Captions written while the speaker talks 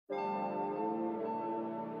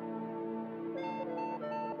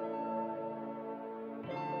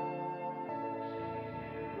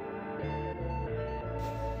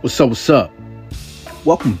What's up, what's up?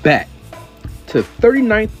 Welcome back to the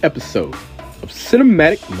 39th episode of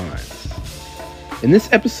Cinematic Minds. In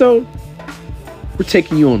this episode, we're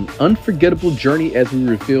taking you on an unforgettable journey as we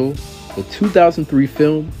reveal the 2003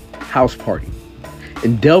 film House Party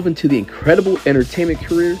and delve into the incredible entertainment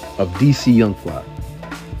career of DC Young Fly.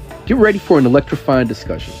 Get ready for an electrifying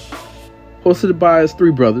discussion. Hosted by us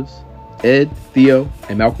three brothers, Ed, Theo,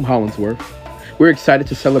 and Malcolm Hollingsworth, we're excited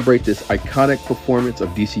to celebrate this iconic performance of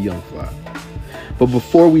DC Young Fly. But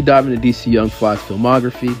before we dive into DC Young Fly's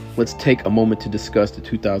filmography, let's take a moment to discuss the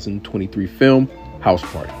 2023 film House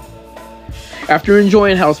Party. After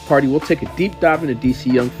enjoying House Party, we'll take a deep dive into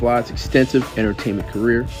DC Young Fly's extensive entertainment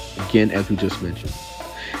career, again as we just mentioned.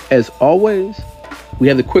 As always, we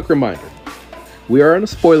have the quick reminder. We are on a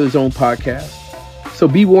spoiler zone podcast, so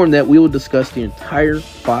be warned that we will discuss the entire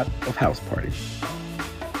plot of House Party.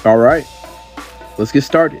 All right, let's get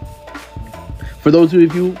started. For those of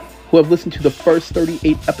you who have listened to the first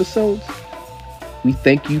 38 episodes, we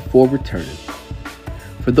thank you for returning.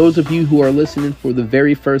 For those of you who are listening for the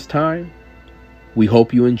very first time, we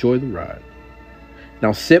hope you enjoy the ride.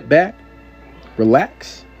 Now sit back,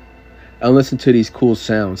 relax, and listen to these cool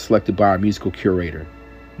sounds selected by our musical curator,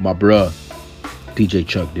 my bruh, DJ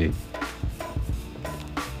Chuck D.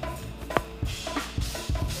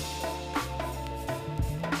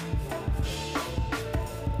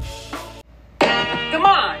 Come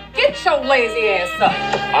on, get your lazy ass up.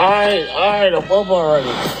 All right, I'm up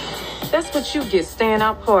already. That's what you get staying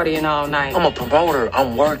out partying all night. I'm a promoter.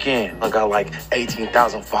 I'm working. I got like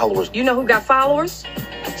 18,000 followers. You know who got followers?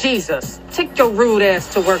 Jesus. Take your rude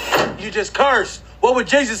ass to work. You just cursed. What would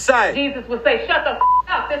Jesus say? Jesus would say, shut the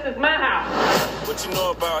up. This is my house. What you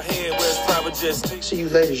know about here, where's private jet station? See you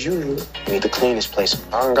later as usual. You need to clean this place.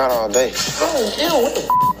 I done got all day. Oh, ew, what the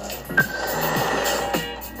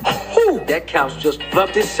That couch just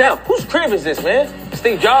fluffed itself. Whose crib is this, man?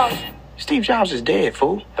 Steve Jobs? Steve Jobs is dead,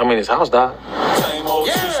 fool. I mean, his house died. Same old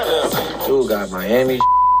two-step. Dude got Miami,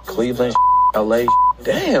 Cleveland, LA.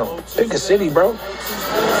 Damn, big city, bro.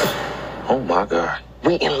 Oh, my God.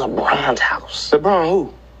 We in LeBron's house. LeBron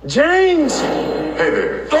who? James! Hey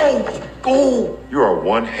there. Go! You are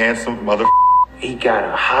one handsome mother. He got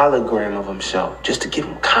a hologram of himself just to give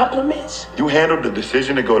him compliments? You handled the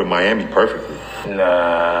decision to go to Miami perfectly.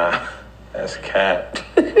 Nah, that's cap.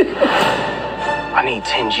 I need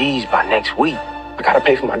 10 G's by next week. I gotta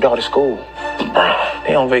pay for my daughter's school. Bro,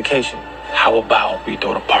 they on vacation. How about we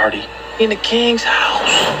throw the party in the king's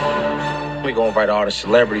house? We gonna invite all the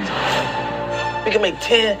celebrities. We can make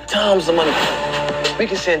 10 times the money. We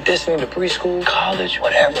can send Destiny to preschool, college,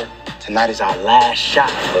 whatever. Tonight is our last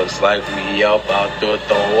shot. Looks like we about to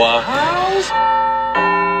throw a house.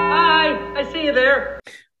 Hi, I see you there.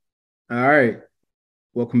 All right,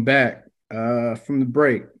 welcome back from the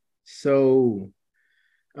break. So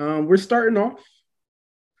we're starting off.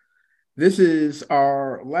 This is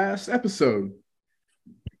our last episode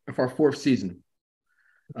of our fourth season.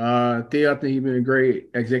 Theo, I think he's been a great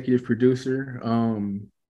executive producer,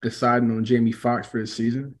 deciding on Jamie Foxx for this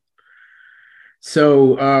season.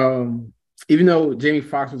 So even though Jamie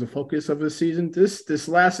Foxx was the focus of this season, this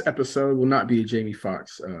last episode will not be a Jamie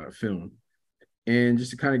Foxx film. And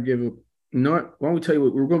just to kind of give a why don't we tell you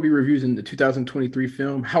what we're going to be reviewing the 2023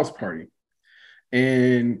 film House Party.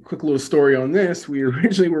 And quick little story on this: we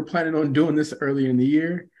originally were planning on doing this earlier in the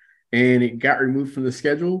year, and it got removed from the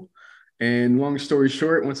schedule. And long story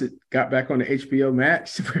short, once it got back on the HBO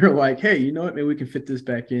Max, we were like, hey, you know what? Maybe we can fit this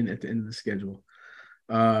back in at the end of the schedule.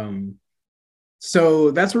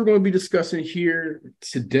 So that's what we're going to be discussing here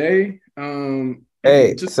today.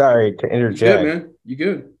 Hey, sorry to interject. You good, man? You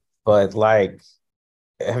good? But like,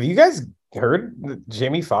 have you guys heard that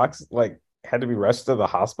Jamie Foxx had to be rushed to the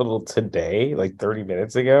hospital today, like 30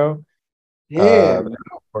 minutes ago? Yeah,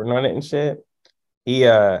 reporting on it and shit. He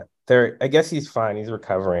I guess he's fine. He's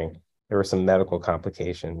recovering. There were some medical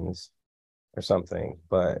complications or something,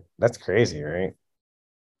 but that's crazy, right?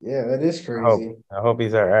 Yeah, that is crazy. I hope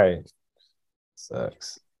he's all right.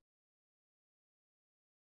 Sucks.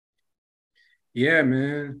 Yeah,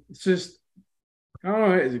 man. It's just, I don't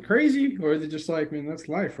know, is it crazy or is it just like, man, that's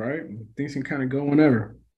life, right? Things can kind of go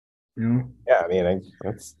whenever, you know? Yeah, I mean,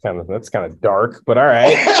 that's kind of dark, but all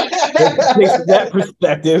right. Takes that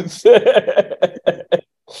perspective.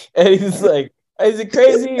 And he's like, is it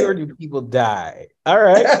crazy or do people die? All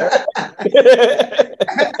right.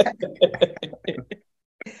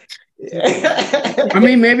 I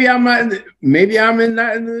mean, maybe I'm not in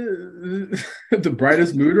the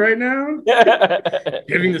brightest mood right now,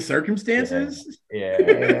 given the circumstances. Yeah,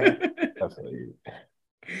 definitely.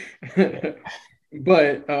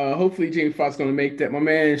 But hopefully Jamie Foxx going to make that. My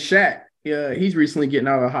man Shaq, yeah, he's recently getting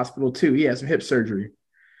out of the hospital too. He had some hip surgery.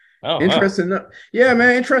 Oh, interesting enough. Yeah,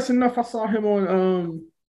 man. Interesting enough. I saw him on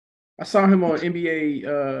NBA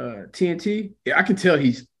TNT. Yeah, I can tell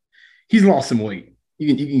he's lost some weight.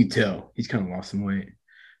 You can tell he's kind of lost some weight.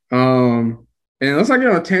 And let's not get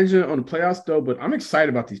on a tangent on the playoffs though, but I'm excited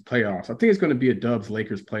about these playoffs. I think it's going to be a Dubs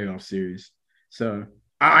Lakers playoff series. So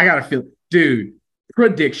I gotta feel, dude.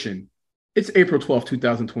 Prediction. It's April 12th,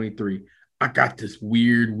 2023. I got this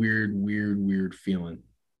weird feeling.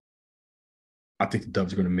 I think the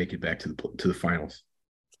Dubs are going to make it back to the finals.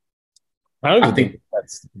 I don't think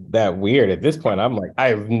that's that weird at this point. I'm like,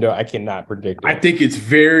 I cannot predict it. I think it's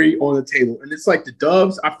very on the table. And it's like the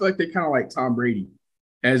Dubs, I feel like they're kind of like Tom Brady,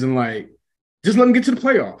 as in like, just let them get to the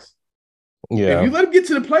playoffs. Yeah. If you let them get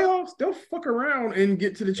to the playoffs, they'll fuck around and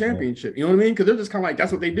get to the championship. You know what I mean? Because they're just kind of like,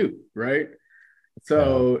 that's what they do, right?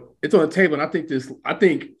 So it's on the table. And I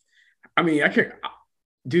can't,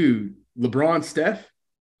 dude, LeBron, Steph,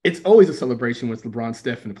 it's always a celebration when it's LeBron,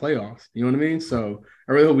 Steph in the playoffs. You know what I mean? So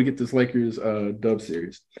I really hope we get this Lakers Dub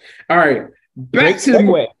series. All right. Great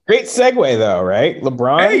segue though, right?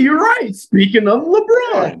 LeBron. Hey, you're right. Speaking of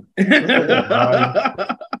LeBron.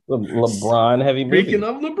 LeBron heavy movie. Speaking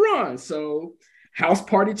of LeBron. So House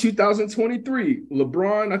Party 2023.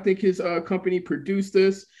 LeBron, I think his company produced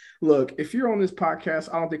this. Look, if you're on this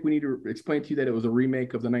podcast, I don't think we need to explain to you that it was a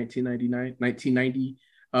remake of the 1990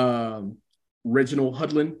 original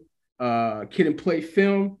Hudlin Kid and Play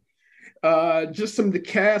film. Just some of the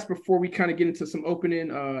cast before we kind of get into some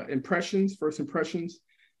opening first impressions.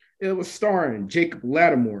 It was starring Jacob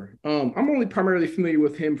Lattimore. I'm only primarily familiar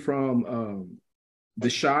with him from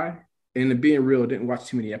The Chi, and to being real, I didn't watch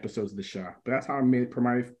too many episodes of The Chi, but that's how I'm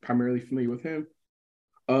primarily familiar with him.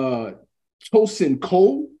 Tosin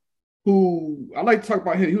Cole, who I like to talk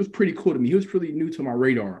about him. He was pretty cool to me. He was pretty new to my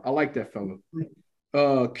radar. I like that fellow.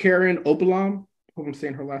 Karen Obalam, hope I'm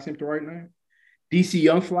saying her last name the right name. DC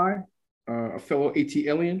Youngfly, a fellow AT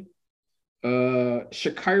alien.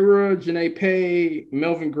 Shakira, Janae Pay,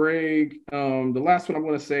 Melvin Gregg. The last one I'm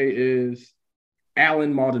going to say is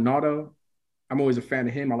Alan Maldonado. I'm always a fan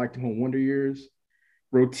of him. I liked him on Wonder Years.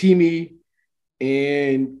 Rotimi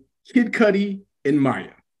and Kid Cudi and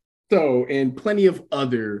Maya. So, and plenty of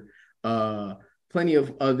other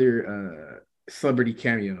celebrity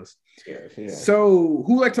cameos. Yeah. So,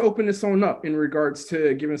 who would like to open this on up in regards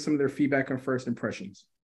to giving some of their feedback on first impressions?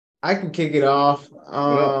 I can kick it off.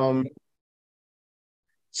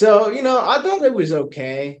 So, I thought it was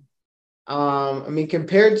okay.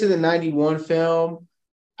 Compared to the 91 film,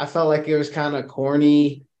 I felt like it was kind of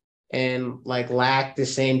corny and like lacked the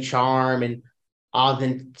same charm and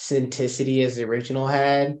authenticity as the original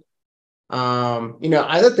had. I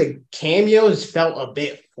thought the cameos felt a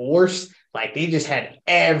bit forced. Like they just had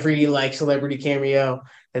every like celebrity cameo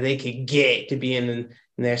that they could get to be in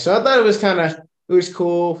there. So I thought it was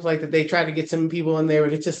cool. Like that they tried to get some people in there,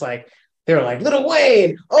 but it's just like they were like Lil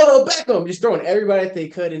Wayne, Odell Beckham, just throwing everybody that they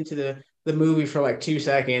could into the movie for like 2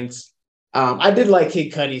 seconds. I did like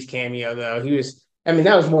Kid Cudi's cameo though.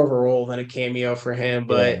 That was more of a role than a cameo for him,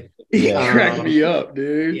 but he cracked me up,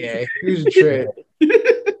 dude. Yeah, he was a trip.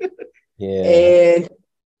 Yeah. And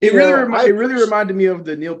it really reminded me of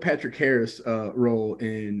the Neil Patrick Harris role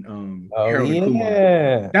in Harold and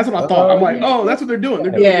Kumar. That's what I thought. I'm like, that's what they're doing.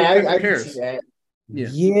 They're doing I can see that.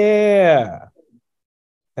 Yeah.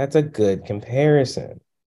 That's a good comparison.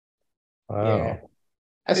 Wow. Yeah.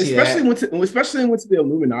 Especially once the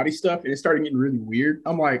Illuminati stuff and it started getting really weird.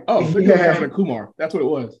 I'm like, they're doing Harold and Kumar. That's what it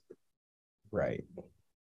was. Right.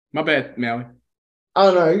 My bad, Mally.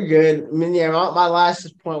 Oh no, you're good. My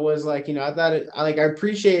last point was like, I thought I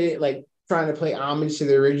appreciate it, like trying to pay homage to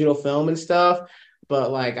the original film and stuff, but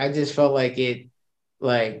like I just felt like it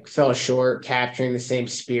like fell short capturing the same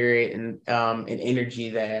spirit and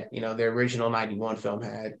energy that the original 91 film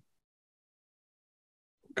had.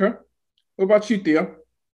 Okay. What about you, Theo?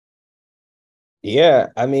 Yeah,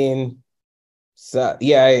 I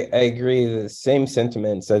agree. The same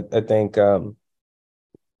sentiments. I think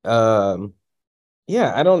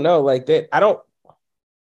yeah, I don't know, like that. I don't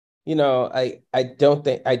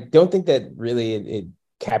think that really it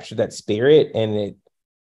captured that spirit, and it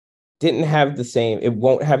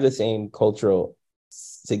won't have the same cultural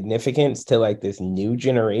significance to like this new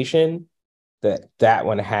generation that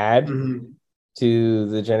one had to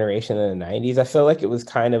the generation in the 90s. I feel like it was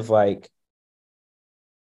kind of like,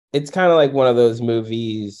 it's kind of like one of those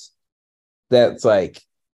movies that's like,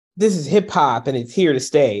 this is hip hop and it's here to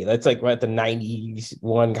stay. That's like what the 90s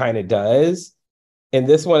one kind of does. And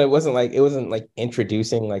this one, it wasn't like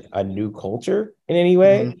introducing like a new culture in any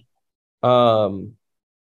way.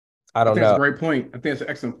 I don't think that's know. a great point. I think that's an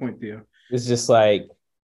excellent point, Theo. It's just like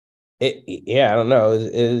it. Yeah, I don't know.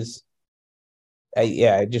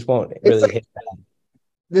 I just won't really like, hit that.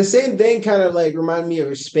 The same thing kind of like reminded me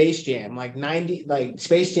of Space Jam. Like 90, like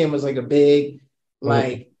Space Jam was like a big,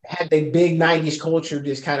 like had the big 90s culture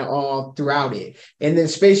just kind of all throughout it. And then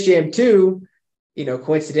Space Jam 2,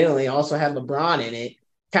 coincidentally also had LeBron in it.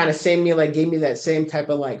 Kind of gave me that same type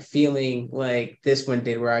of like feeling like this one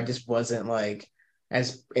did, where I just wasn't like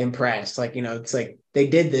as impressed. Like, it's like they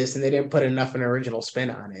did this and they didn't put enough of an original spin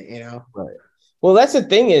on it, Right. Well, that's the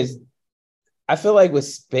thing is, I feel like with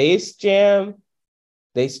Space Jam,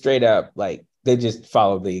 they straight up like they just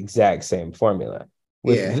follow the exact same formula.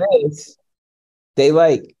 With this, they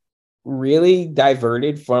like really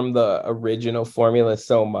diverted from the original formula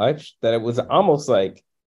so much that it was almost like,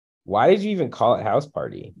 why did you even call it House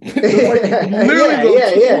Party? The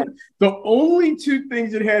only two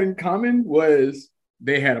things it had in common was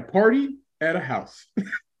they had a party at a house.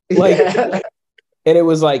 And it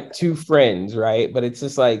was like two friends, right? But it's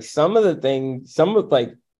just like some of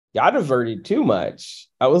like y'all diverted too much.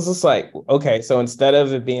 I was just like, okay, so instead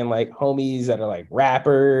of it being like homies that are like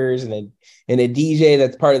rappers and a DJ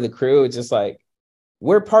that's part of the crew, it's just like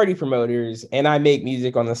we're party promoters and I make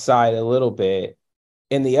music on the side a little bit.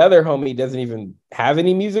 And the other homie doesn't even have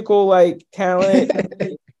any musical like talent.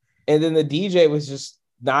 And then the DJ was just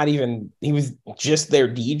not even, he was just their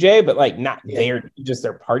DJ, but like not just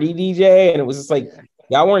their party DJ. And it was just like,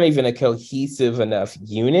 y'all weren't even a cohesive enough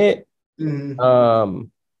unit. Mm-hmm.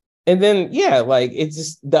 And then, like it's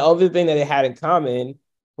just the other thing that it had in common,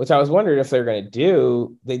 which I was wondering if they're going to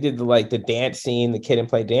do, they did the dance scene, the Kid and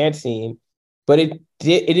Play dance scene, but it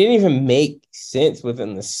didn't even make sense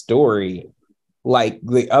within the story. Like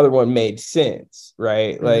the other one made sense,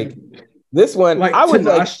 right? Mm-hmm. Like this one, like I was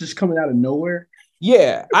like, just coming out of nowhere.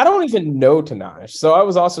 Yeah, I don't even know Tinashe, so I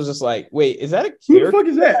was also just like, wait, is that a character? Who the fuck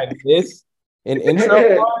is that? This an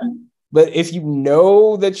intro one? But if you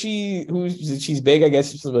know that she's big, I guess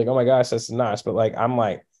she's like, oh my gosh, that's Tinashe. But like,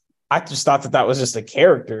 I just thought that was just a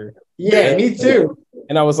character. Yeah, me too.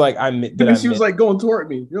 And I was like, she was like going toward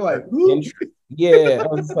me. You're like, who? Yeah, I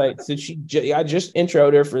was like, so I just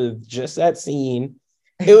introed her for just that scene.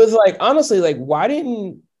 It was like, honestly, like, why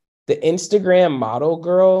didn't the Instagram model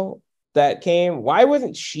girl that came, why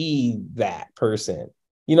wasn't she that person?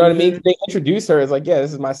 You know what I mean? They introduced her as like, yeah,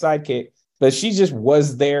 this is my sidekick, but she just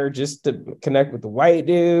was there just to connect with the white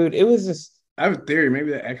dude. It was just, I have a theory.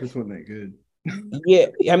 Maybe that actress wasn't that good. Yeah,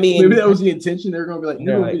 I mean, maybe that was the intention. They're gonna be like,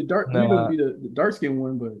 you're gonna be dark, you're gonna be the dark skinned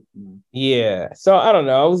one, but yeah. So I don't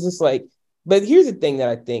know. I was just like, but here's the thing that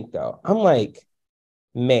I think though. I'm like,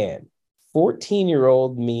 man,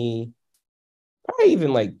 14-year-old me, probably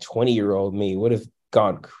even like 20-year-old me would have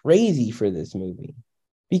gone crazy for this movie,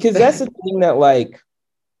 because that's the thing that like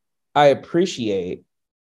I appreciate,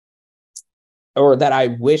 or that I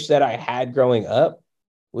wish that I had growing up,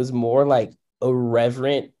 was more like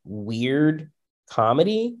irreverent, weird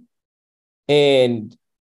comedy, and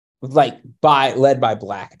like led by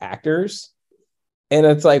Black actors. And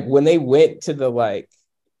it's like when they went to the like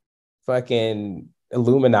fucking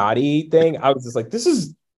Illuminati thing, I was just like, this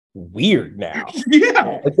is weird now.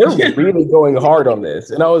 Yeah, like, they're really going hard on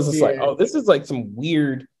this. And I was just like, oh, this is like some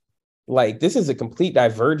weird, like this is a complete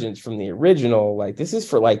divergence from the original. Like this is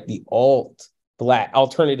for like the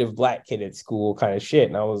alternative Black kid at school kind of shit.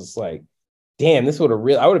 And I was like, damn, this would have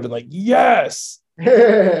I would have been like, yes.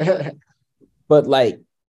 But like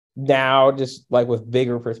now, just like with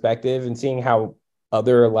bigger perspective and seeing how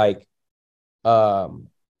other like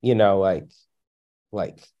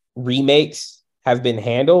like remakes have been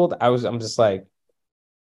handled, I'm just like,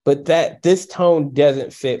 but that this tone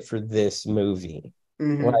doesn't fit for this movie.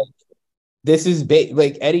 Like this is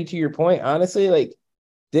like Eddie, to your point, honestly, like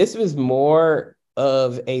this was more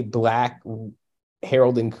of a Black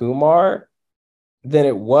Harold and Kumar than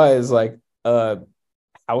it was like a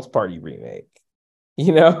House Party remake,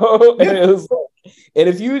 and it was like, and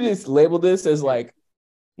if you just label this as like,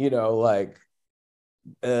 like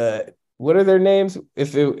what are their names,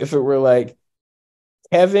 if it were like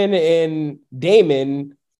Kevin and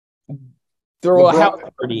Damon throw LeBron, a house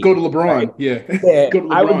party, go to LeBron, right? yeah. Go to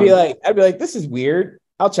LeBron. I'd be like, this is weird,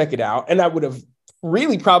 I'll check it out, and I would have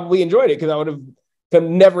really probably enjoyed it because I would have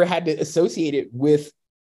never had to associate it with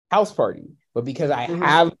House Party. But because I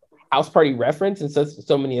have House Party reference and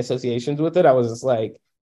so many associations with it, I was just like,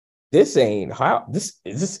 this ain't how this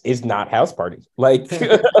is not House Party. Like,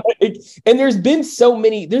 and there's been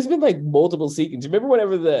like multiple sequences. Remember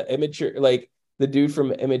whenever the Immature, like the dude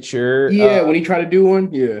from Immature, when he tried to do one,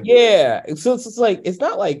 yeah. So it's like, it's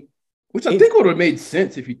not like Which I think would have made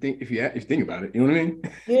sense if you think about it. You know what I mean?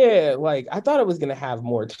 Yeah, like I thought it was gonna have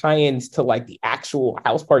more tie-ins to like the actual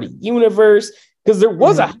House Party universe because there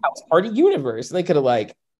was a House Party universe, and they could have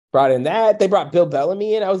like brought in that. They brought Bill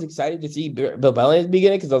Bellamy in. I was excited to see Bill Bellamy at the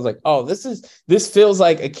beginning because I was like, oh, this feels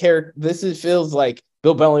like a character. Feels like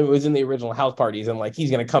Bill Bellamy was in the original House Parties, and like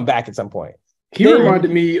he's gonna come back at some point. He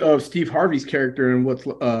reminded me of Steve Harvey's character in what's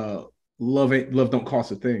Love Don't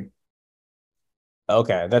Cost a Thing.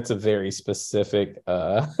 Okay, that's a very specific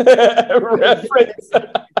reference.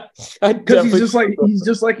 Because he's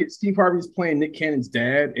just like it. Steve Harvey's playing Nick Cannon's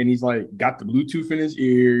dad, and he's like got the Bluetooth in his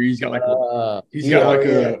ear. He's got like a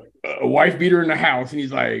wife beater in the house, and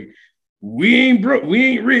he's like, "We ain't broke, we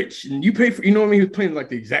ain't rich, and you pay for." You know what I mean? He was playing like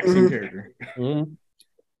the exact same character.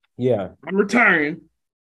 Yeah, I'm retiring.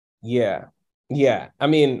 Yeah. I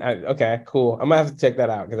mean, okay, cool. I'm gonna have to check that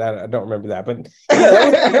out because I don't remember that. But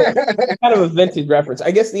yeah, that was kind of a vintage reference.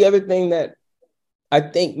 I guess the other thing that I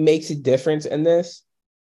think makes a difference in this,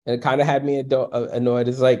 and it kind of had me annoyed,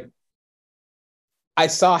 is like I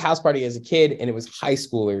saw House Party as a kid, and it was high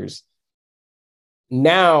schoolers.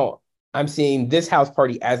 Now I'm seeing this House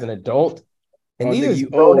Party as an adult, and these are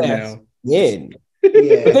grown-ass men.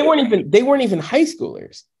 Yeah. But they weren't even high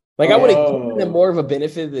schoolers. Like I would have given them more of a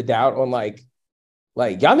benefit of the doubt on like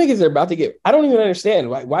y'all niggas are about to get. I don't even understand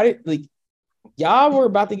why did like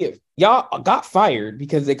y'all got fired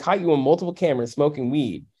because they caught you on multiple cameras smoking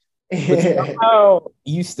weed. But somehow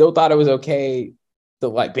you still thought it was okay to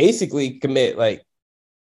like basically commit like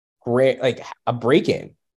a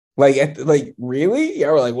break-in. Like really?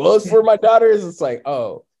 Y'all were like, well, it's for my daughters. It's like,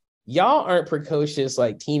 oh, y'all aren't precocious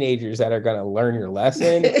like teenagers that are gonna learn your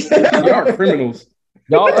lesson. Y'all are criminals.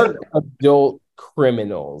 Y'all are adult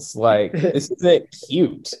criminals. Like, this isn't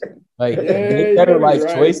cute. Like, make better life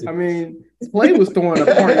choices. I mean, Clay was throwing a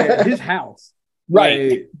party at his house. Right.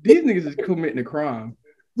 Like, these niggas is committing a crime.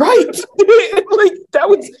 Right. Like, that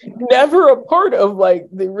was never a part of, like,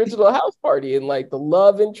 the original House Party and, like, the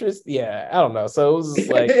love interest. Yeah, I don't know. So it was just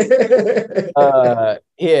like,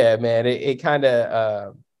 yeah, man, it kind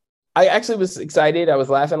of, I actually was excited. I was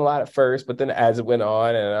laughing a lot at first, but then as it went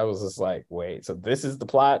on, and I was just like, wait, so this is the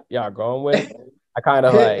plot y'all going with? I kind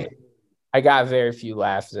of like, I got very few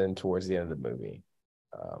laughs in towards the end of the movie.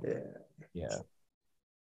 Yeah.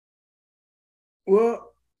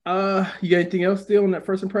 Well, you got anything else still on that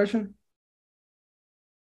first impression?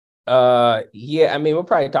 Yeah, I mean, we'll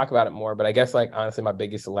probably talk about it more, but I guess like honestly, my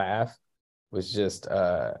biggest laugh was just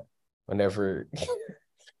whenever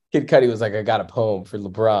Kid Cudi was like, I got a poem for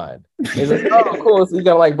LeBron. He's like, oh, cool. So you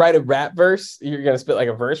gotta like write a rap verse? You're gonna spit like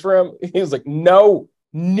a verse for him? He was like, no,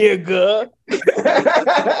 nigga.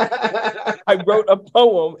 I wrote a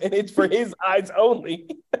poem and it's for his eyes only.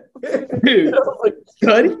 Dude, like,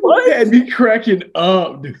 Cudi had me cracking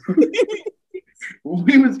up, dude. When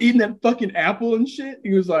he was eating that fucking apple and shit,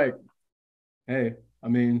 he was like, hey, I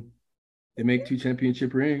mean, they make 2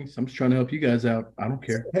 championship rings. I'm just trying to help you guys out. I don't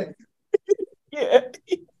care. Yeah.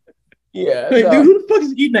 Yeah. Like, dude, who the fuck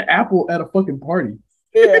is eating an apple at a fucking party?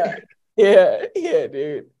 Yeah,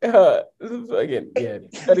 dude. Fucking, yeah.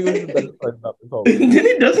 Cudi was the best part about this whole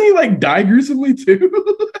movie. Doesn't he like die gruesomely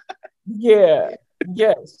too? Yeah.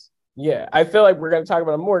 Yes. Yeah. I feel like we're gonna talk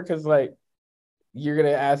about it more because like you're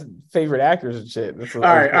gonna ask favorite actors and shit. All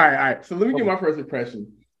right. So let me get my first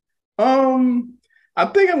impression. I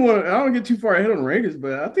think I don't get too far ahead on ratings,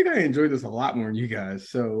 but I think I enjoyed this a lot more than you guys.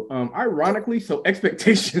 So, ironically,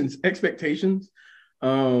 expectations.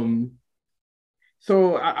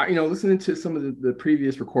 So I listening to some of the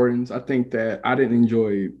previous recordings, I think that I didn't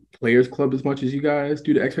enjoy Players Club as much as you guys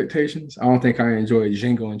due to expectations. I don't think I enjoyed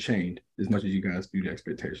Django Unchained as much as you guys due to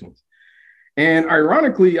expectations. And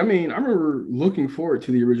ironically, I mean, I remember looking forward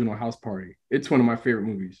to the original House Party. It's one of my favorite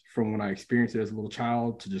movies from when I experienced it as a little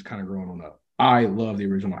child to just kind of growing on up. I love the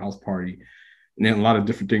original House Party and then a lot of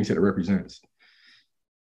different things that it represents.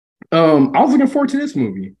 I was looking forward to this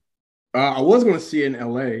movie. I was going to see it in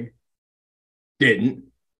LA. Didn't.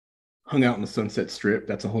 Hung out in the Sunset Strip.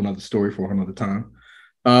 That's a whole nother story for another time.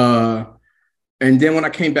 And then when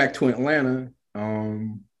I came back to Atlanta,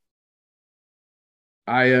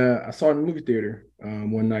 I saw it in the movie theater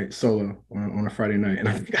one night solo on a Friday night, and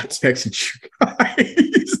I think I texted you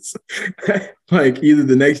guys like either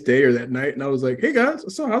the next day or that night, and I was like, "Hey guys, I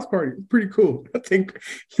saw House Party. It's pretty cool." I think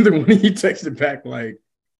either one of you texted back like,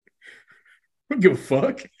 "I don't give a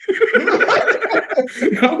fuck."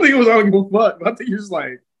 I don't think it was I don't give a fuck. I think you're just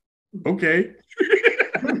like, okay.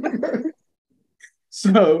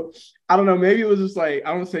 So I don't know. Maybe it was just like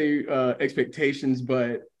I don't say expectations,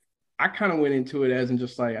 but I kind of went into it as in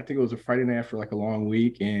just like I think it was a Friday night after like a long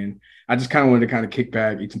week, and I just kind of wanted to kind of kick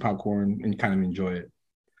back, eat some popcorn, and kind of enjoy it.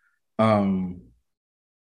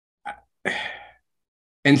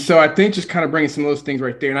 And so I think just kind of bringing some of those things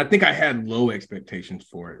right there, and I think I had low expectations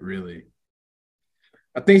for it. Really,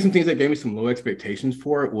 I think some things that gave me some low expectations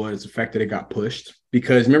for it was the fact that it got pushed.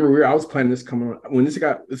 Because remember, I was planning this coming on when this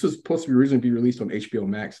was supposed to be originally be released on HBO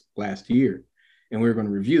Max last year, and we were going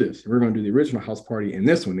to review this. We were going to do the original House Party and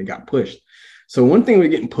this one. It got pushed. So one thing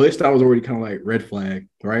with getting pushed, I was already kind of like red flag,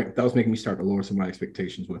 right? That was making me start to lower some of my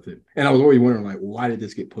expectations with it, and I was already wondering like, why did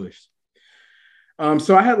this get pushed?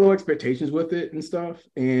 So I had low expectations with it and stuff,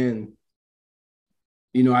 and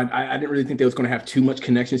I didn't really think they was going to have too much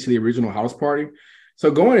connections to the original House Party.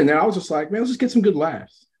 So going in there, I was just like, man, let's just get some good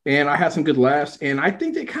laughs. And I had some good laughs, and I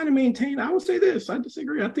think they kind of maintained. I would say this. I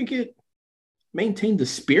disagree. I think it maintained the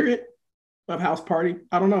spirit of House Party.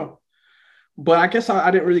 I don't know, but I guess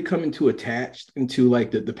I didn't really come into attached into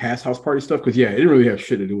like the past House Party stuff because it didn't really have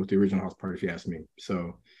shit to do with the original House Party if you ask me.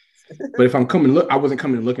 So. But if I'm coming, I wasn't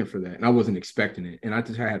coming looking for that, and I wasn't expecting it, and I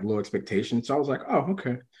had low expectations. So I was like, oh,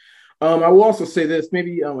 okay. I will also say this,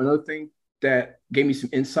 maybe another thing that gave me some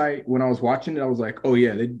insight when I was watching it. I was like, oh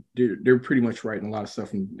yeah, they're pretty much writing a lot of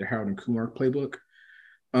stuff from the Harold and Kumar playbook.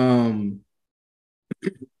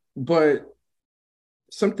 But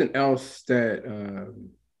something else that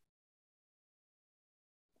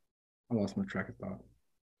I lost my track of thought.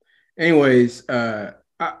 Anyways, I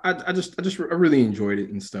really enjoyed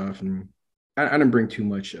it and stuff, and I didn't bring too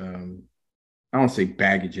much I don't say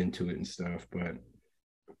baggage into it and stuff, but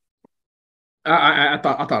I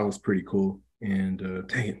thought it was pretty cool. And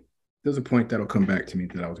dang it, there's a point that'll come back to me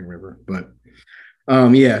that I was gonna remember, but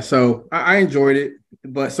so I enjoyed it.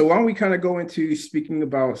 But so why don't we kind of go into speaking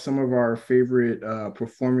about some of our favorite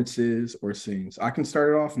performances or scenes? I can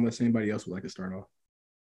start it off unless anybody else would like to start off.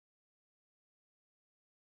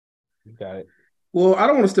 You got it. Well, I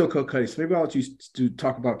don't want to steal Kid Cudi, so maybe I'll let you to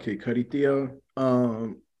talk about Kid Cudi, Theo.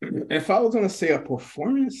 If I was going to say a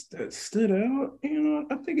performance that stood out,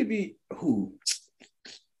 I think it'd be who?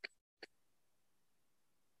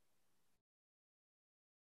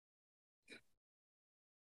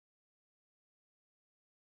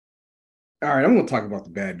 All right, I'm going to talk about the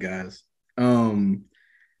bad guys.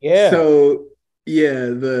 Yeah. So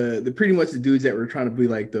the pretty much the dudes that were trying to be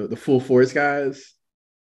like the full force guys,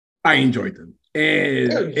 I enjoyed them. And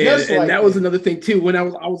that was another thing too. When I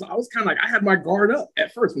was kind of like I had my guard up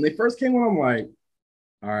at first when they first came on. I'm like,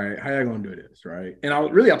 all right, how y'all gonna do this, right? And I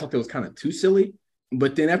thought that was kind of too silly.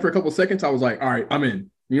 But then after a couple seconds, I was like, all right, I'm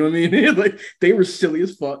in. You know what I mean? Like they were silly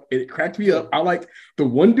as fuck, and it cracked me up. I liked the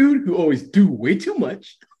one dude who always do way too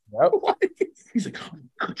much. Yep. He's like, I'm gonna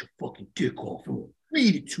cut your fucking dick off and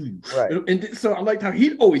read it to you. Right. And so I liked how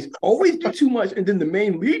he'd always do too much, and then the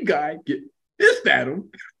main lead guy get pissed at him.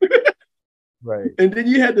 Right. And then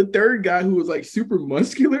you had the third guy who was like super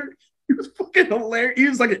muscular. He was fucking hilarious. He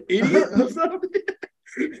was like an idiot or something.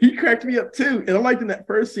 He cracked me up too. And I liked in that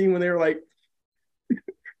first scene when they were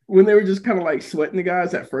just kind of like sweating the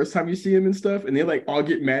guys that first time you see him and stuff, and they like all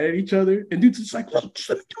get mad at each other. And dude's just like, look, just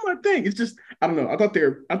let me do my thing. It's just, I don't know. I thought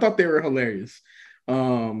they were hilarious.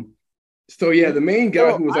 So yeah, the main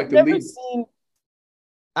guy who was like the lead.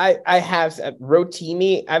 I have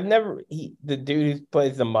Rotimi. I've never the dude who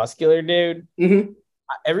plays the muscular dude. Mm-hmm.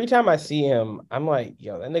 Every time I see him, I'm like,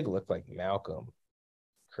 yo, that nigga look like Malcolm.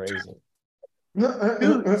 Crazy.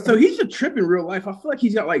 Dude, so he's a trip in real life. I feel like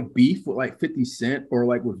he's got like beef with like 50 Cent or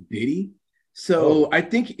like with Diddy. So I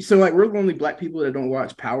think so. Like we're the only black people that don't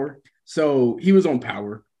watch Power. So he was on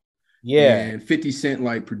Power. Yeah. And 50 Cent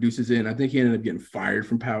like produces it. And I think he ended up getting fired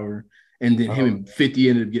from Power. And then him and 50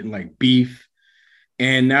 ended up getting like beef.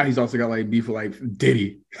 And now he's also got like beef with like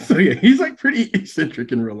Diddy. So yeah, he's like pretty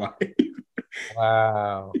eccentric in real life.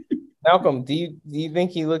 Wow. Malcolm, do you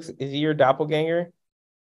think is he your doppelganger?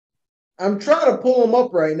 I'm trying to pull him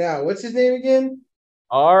up right now. What's his name again?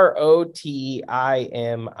 Rotimi.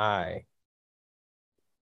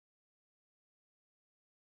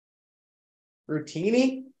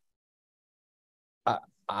 Rotini?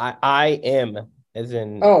 I am as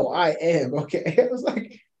in I am. Okay. I was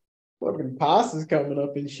like, fucking pasta's coming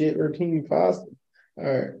up and shit. Rotini pasta. All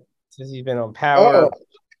right. Since he's been on Power. Oh,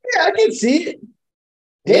 yeah, I can see it.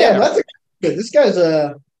 Damn, that's this guy's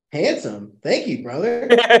handsome. Thank you, brother.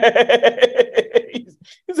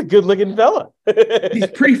 He's a good looking fella. He's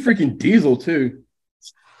pretty freaking diesel too.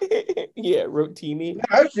 Yeah, Rotimi.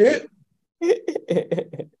 That's it.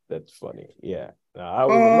 That's funny. Yeah.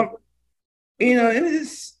 And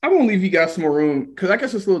it's I won't leave you guys some more room because I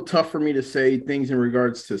guess it's a little tough for me to say things in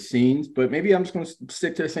regards to scenes, but maybe I'm just going to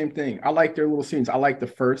stick to the same thing. I like their little scenes. I like the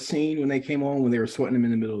first scene when they came on when they were sweating them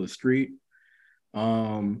in the middle of the street.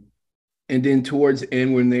 Um, and then towards the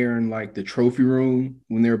end when they're in like the trophy room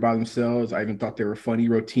when they were by themselves, I even thought they were funny.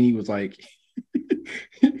 Rotini was like,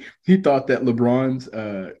 he thought that LeBron's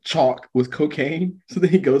chalk was cocaine, so then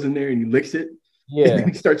he goes in there and he licks it. Yeah. And then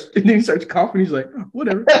he starts coughing. He's like, oh,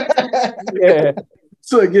 whatever. Yeah.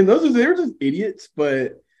 So again, they're just idiots,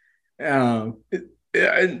 but and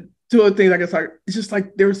two other things, I guess, it's just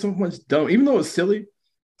like there was so much dumb, even though it's silly.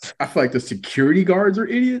 I feel like the security guards are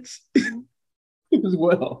idiots as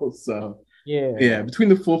well. So yeah, between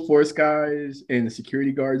the full force guys and the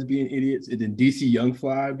security guards being idiots, and then DC Young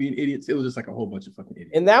Fly being idiots, it was just like a whole bunch of fucking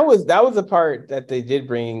idiots. And that was the part that they did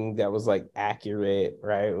bring that was like accurate,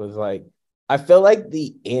 right? It was like I feel like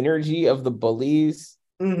the energy of the bullies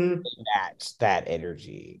matched that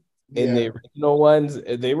energy. In the original ones,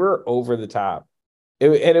 they were over the top.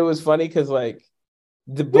 And it was funny because like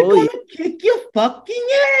the bully kick your fucking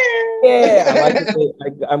ass. Yeah,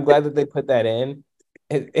 I'm glad that they put that in.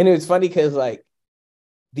 And it was funny because like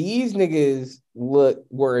these niggas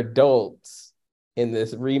were adults in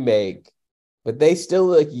this remake, but they still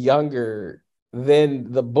look younger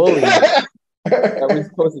than the bully that was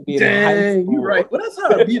supposed to be in high school. You're right. Well, that's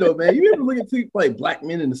how it be though, man. You ever look at like black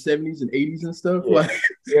men in the 70s and 80s and stuff? Yeah. Like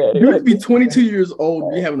you would be 22 years old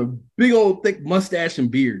and be having a big old thick mustache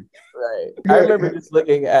and beard. Right. I remember just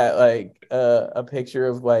looking at like a picture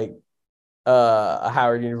of like a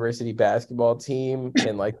Howard University basketball team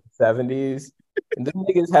in like the 70s. And the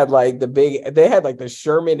niggas had like they had like the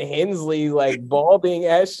Sherman Hensley like balding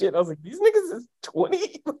ass shit. I was like, these niggas is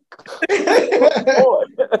 20.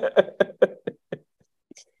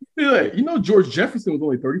 Like, George Jefferson was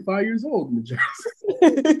only 35 years old in the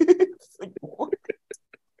Jefferson.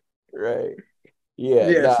 Right. Yeah.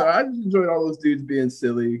 Yeah. So I just enjoyed all those dudes being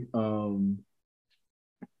silly. So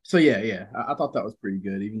yeah. I thought that was pretty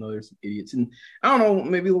good, even though there's some idiots. And I don't know,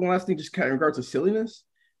 maybe one last thing, just kind of in regards to silliness.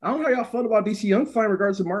 I don't know how y'all felt about DC Young Fly in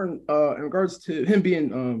regards to Martin, in regards to him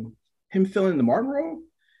being him filling the Martin role.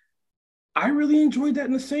 I really enjoyed that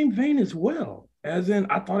in the same vein as well. As in,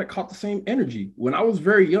 I thought it caught the same energy. When I was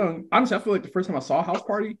very young, honestly, I feel like the first time I saw House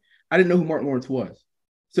Party, I didn't know who Martin Lawrence was.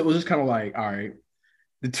 So it was just kind of like, all right,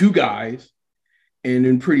 the two guys, and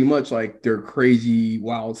then pretty much like their crazy,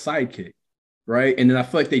 wild sidekick, right? And then I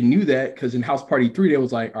feel like they knew that because in House Party 3, they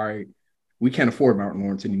was like, all right, we can't afford Martin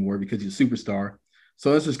Lawrence anymore because he's a superstar.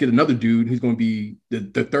 So let's just get another dude who's going to be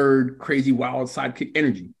the third crazy, wild sidekick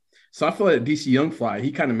energy. So I feel like DC Young Fly,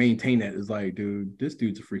 he kind of maintained that. It's like, dude, this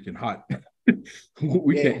dude's a freaking hot.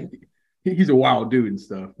 Can't. He's a wild dude and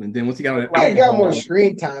stuff. And then once he got on that, he got more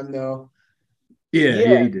screen time though.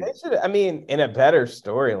 Yeah, he did. I mean, in a better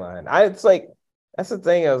storyline. It's like that's the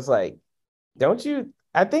thing. I was like, don't you?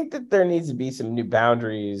 I think that there needs to be some new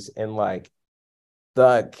boundaries in like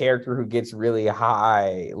the character who gets really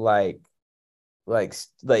high, like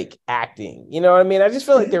acting. You know what I mean? I just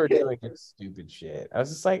feel like they were doing stupid shit. I was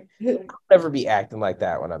just like, I'll never be acting like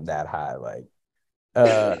that when I'm that high. Like,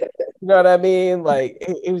 you know what I mean? Like,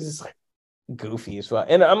 it was just like goofy as well.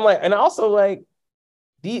 And I'm like, and also like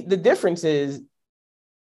the difference is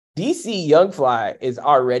DC Young Fly is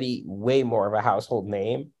already way more of a household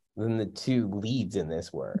name than the two leads in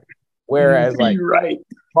this were. Whereas like right.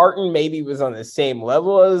 Martin maybe was on the same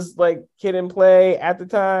level as like Kid and Play at the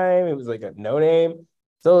time. It was like a no name.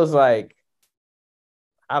 So it was like,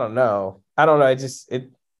 I don't know.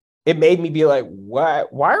 It made me be like, why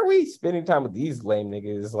are we spending time with these lame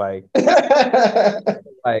niggas? Like,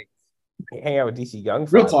 like hang out with DC Young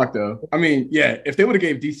Fly. Real talk though. I mean, yeah, if they would have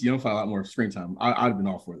gave DC Young Fly a lot more screen time, I'd have been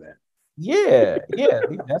all for that. Yeah,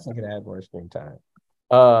 we definitely could have more screen time.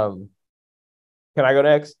 Can I go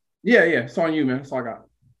next? Yeah, it's on you, man. That's all I got.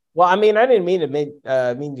 Well, I mean, I didn't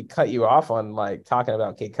mean to cut you off on like talking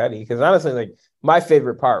about Kid Cudi, because honestly, like my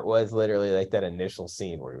favorite part was literally like that initial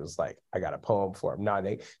scene where he was like, "I got a poem for him,"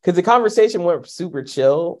 because the conversation went super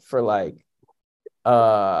chill for like,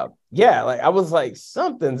 like I was like,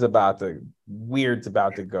 something's weird's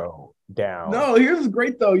about to go down. No, here's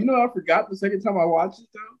great though. I forgot the second time I watched it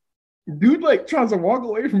though. Dude like tries to walk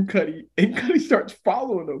away from Cudi, and Cudi starts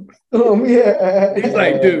following him. Oh yeah. He's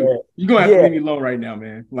like, dude, you're gonna have to leave me alone right now,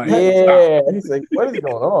 man. Like, stop. He's like, what is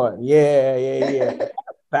going on? Yeah.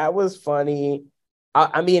 That was funny.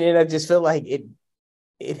 I mean, and I just feel like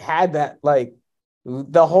it had that like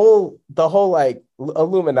the whole like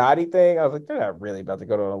Illuminati thing. I was like, they're not really about to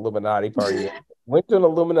go to an Illuminati party. Went to an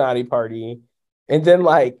Illuminati party, and then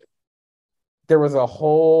like there was a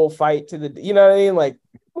whole fight to the, you know what I mean? Like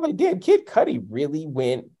I'm like, damn, Kid Cudi really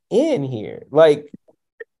went in here. Like,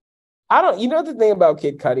 I don't. You know the thing about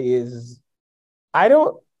Kid Cudi is, I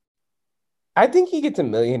don't. I think he gets a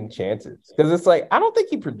million chances because it's like I don't think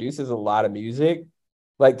he produces a lot of music,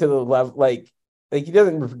 like to the level like he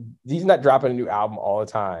doesn't. He's not dropping a new album all the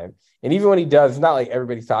time, and even when he does, it's not like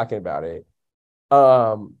everybody's talking about it.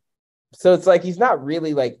 So it's like he's not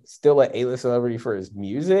really like still an A-list celebrity for his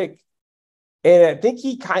music, and I think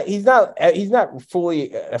he's not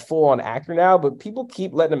fully a full-on actor now, but people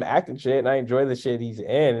keep letting him act and shit, and I enjoy the shit he's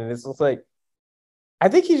in, and it's just like. I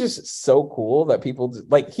think he's just so cool that people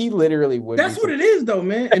like. He literally would. That's what it is, though,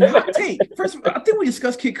 man. And hot take. First, of all, I think we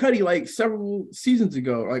discussed Kid Cudi like several seasons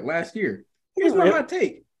ago, like last year. Here's my hot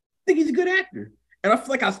take. I think he's a good actor, and I feel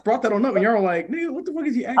like I brought that on up, and y'all were like, "Nigga, what the fuck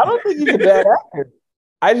is he acting?" I don't think he's a bad actor.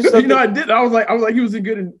 I just, I did. I was like, he was a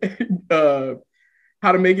good in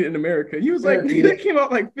How to Make It in America. He was like, that came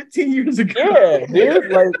out like 15 years ago. Yeah,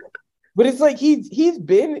 dude. Like, but it's like he's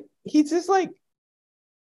just like.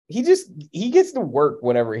 He gets to work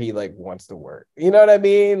whenever he like wants to work. You know what I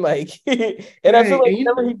mean? Like, and I feel like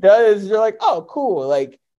whenever he does, you're like, oh, cool.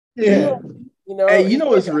 Like, yeah, you know. Hey, you know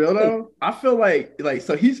what's real though? I feel like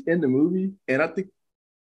so he's in the movie, and I think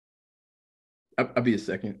I'll be a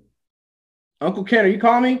second. Uncle Ken, are you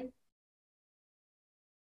calling me?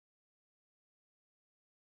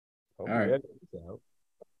 All right.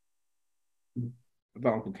 I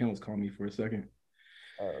thought Uncle Ken was calling me for a second.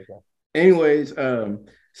 Oh, okay. Anyways,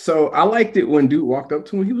 so I liked it when dude walked up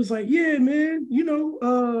to him. He was like, "Yeah, man,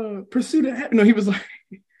 Pursuit of Happiness." No, he was like,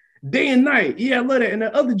 "Day and Night." Yeah, I love that. And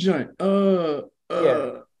the other joint,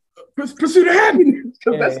 Pursuit of Happiness.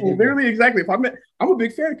 Because that's literally exactly. I'm a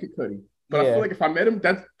big fan of Kid Cudi, but I feel like if I met him,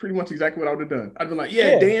 that's pretty much exactly what I would have done. I'd been like,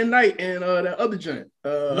 Day and Night, and that other joint.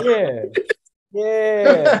 Yeah.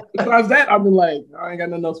 Besides that, I've been like, I ain't got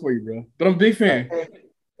nothing else for you, bro. But I'm a big fan.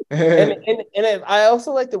 and I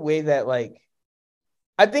also like the way that like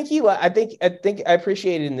I think I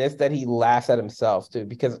appreciated in this that he laughs at himself too,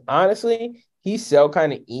 because honestly he's so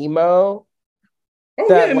kind of emo. Oh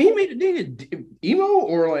yeah, I mean he made it emo,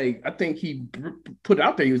 or like I think he put it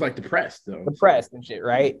out there he was like depressed and shit,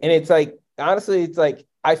 right? And it's like honestly it's like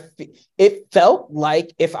it felt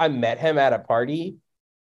like if I met him at a party,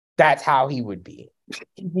 that's how he would be.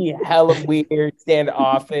 He'd be hella weird,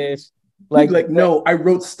 standoffish. Like no, I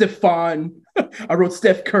wrote Steph Curry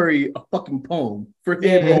a fucking poem for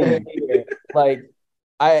him. Like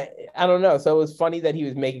I don't know. So it was funny that he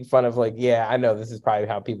was making fun of like, yeah, I know this is probably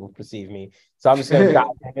how people perceive me. So I'm just gonna dive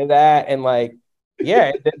into that and like,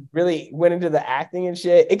 yeah, it really went into the acting and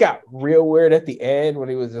shit. It got real weird at the end when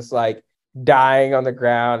he was just like dying on the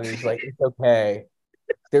ground and he's like, it's okay.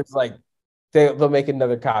 There's like they'll make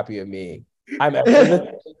another copy of me.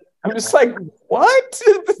 I'm just like, what?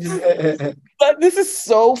 This is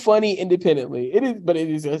so funny independently. It is, but it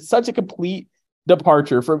is such a complete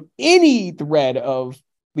departure from any thread of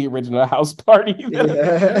the original House Party.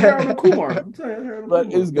 Harold Kumar.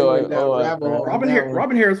 What is going on?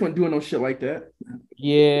 Robin Harris wasn't doing no shit like that.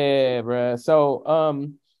 Yeah, bro. So,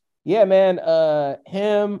 yeah, man.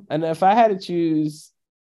 Him, and if I had to choose,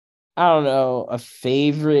 I don't know, a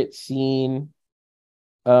favorite scene.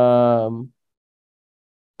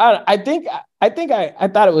 I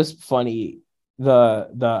thought it was funny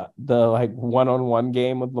the like one-on-one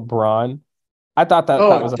game with LeBron. I thought that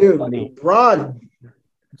was funny. LeBron.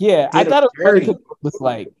 Yeah, I thought it was funny because it was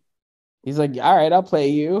like he's like, all right, I'll play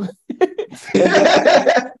you.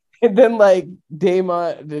 And then like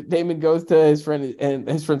Damon goes to his friend and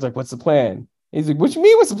his friend's like, what's the plan? He's like, what you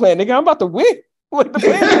mean what's the plan? Nigga, I'm about to win. Like the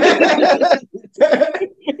plan.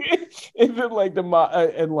 And then like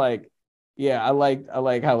and like yeah, I like how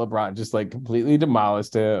LeBron just like completely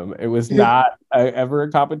demolished him. It was not ever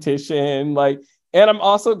a competition. Like, and I'm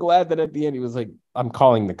also glad that at the end he was like, I'm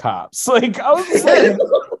calling the cops. Like, I was just like,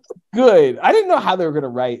 good. I didn't know how they were gonna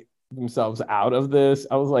write themselves out of this.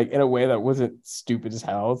 I was like, in a way that wasn't stupid as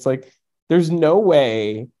hell. It's like, there's no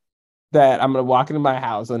way that I'm gonna walk into my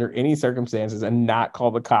house under any circumstances and not call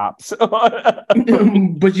the cops. but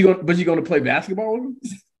you gonna play basketball with him?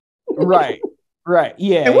 Right.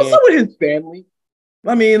 Yeah. And what's up with his family?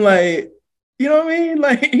 I mean, like, you know what I mean?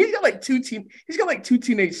 Like, he's got like two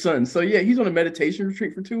teenage sons. So yeah, he's on a meditation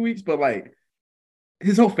retreat for 2 weeks, but like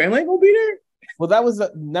his whole family ain't gonna be there. Well, that was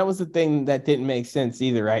the thing that didn't make sense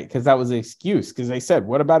either, right? Because that was the excuse. Because they said,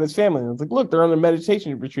 "What about his family?" And I was like, "Look, they're on a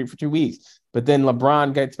meditation retreat for 2 weeks." But then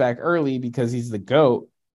LeBron gets back early because he's the GOAT.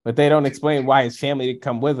 But they don't explain why his family didn't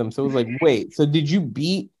come with him. So it was like, wait, so did you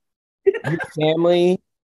beat your family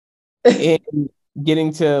in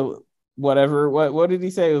getting to whatever? What did he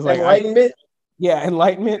say? It was like enlightenment. Yeah,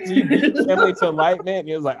 enlightenment. So you beat your family to enlightenment. And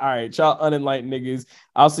he was like, all right, y'all unenlightened niggas.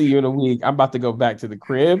 I'll see you in a week. I'm about to go back to the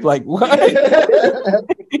crib. Like, what?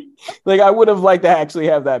 Like, I would have liked to actually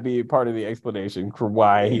have that be part of the explanation for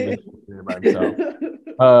why he was about himself.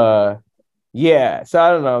 Yeah. So I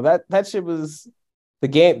don't know. That shit was the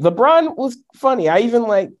game. LeBron was funny. I even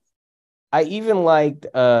liked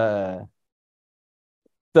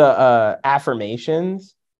the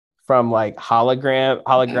affirmations from like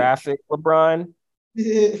holographic LeBron.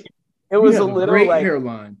 It was a little great like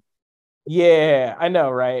hairline. Yeah, I know,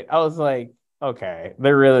 right? I was like, okay,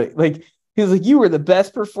 they're really like. He was like, you were the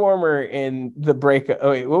best performer in the breakup.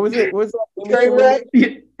 Oh wait, what was it? What was that?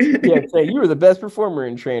 Trainwreck? Yeah, say you were the best performer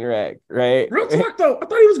in Trainwreck, right? Real talk though, I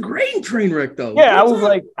thought he was great in Trainwreck though. Yeah, I Real was talk.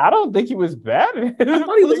 like, I don't think he was bad. I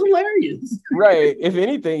thought he was hilarious. Right. If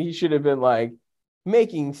anything, he should have been like,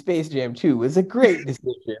 making Space Jam 2 was a great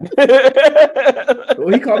decision. Well,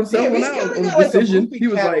 he called himself one out on the decision. He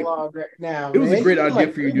was like, right now, it was a man. great He's idea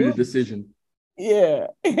like for you to do the decision. Yeah.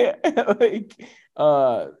 Like,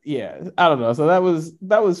 yeah, I don't know. So that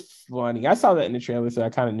was funny. I saw that in the trailer, so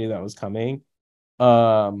I kind of knew that was coming.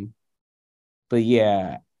 But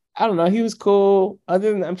yeah, I don't know. He was cool.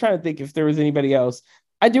 Other than, I'm trying to think if there was anybody else.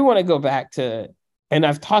 I do want to go back to, and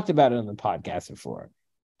I've talked about it on the podcast before.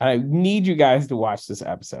 I need you guys to watch this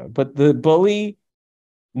episode. But the bully,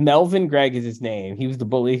 Melvin Gregg is his name. He was the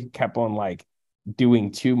bully who kept on like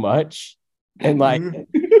doing too much. And like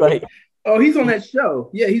oh, he's on that show.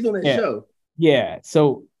 Yeah, he's on that show. Yeah.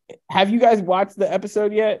 So have you guys watched the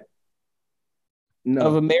episode yet?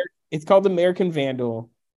 No. Of it's called American Vandal.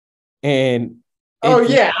 And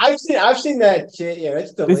yeah, I've seen that shit. Yeah,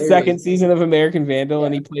 that's the hilarious. second season of American Vandal,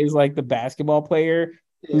 and he plays like the basketball player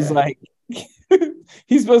who's like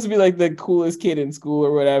he's supposed to be like the coolest kid in school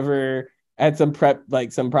or whatever at some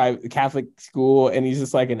some private Catholic school, and he's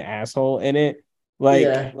just like an asshole in it.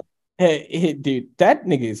 Like, dude, that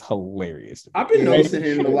nigga is hilarious. I've been noticing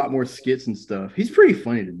him in a lot more skits and stuff. He's pretty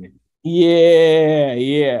funny to me.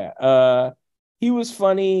 Yeah. He was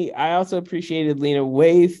funny. I also appreciated Lena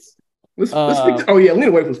Waithe. Let's speak. Oh yeah,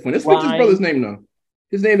 Lena Waithe was funny. Let's speak his brother's name though.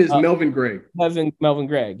 His name is Melvin Gregg. Melvin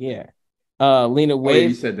Gregg. Yeah. Lena Waithe. Oh, yeah,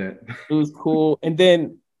 you said that. It was cool. And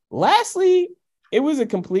then lastly, it was a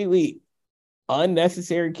completely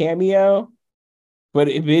unnecessary cameo, but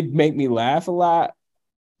it did make me laugh a lot.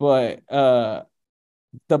 But the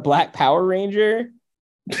Black Power Ranger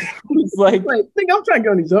was like, I think I'm trying to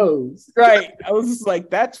go on these hoes. Right. I was just like,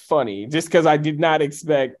 that's funny, just because I did not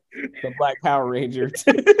expect the Black Power Ranger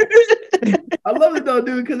to I love it though,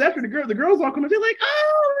 dude, because after the girls walk on, they're like,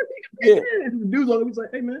 oh, the dude's always like,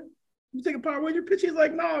 hey man, you take a Power Ranger picture? He's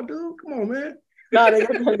like, nah, dude, come on, man. Nah, they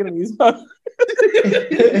got talking to these.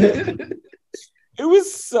 It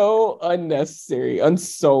was so unnecessary on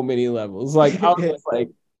so many levels. Like, I was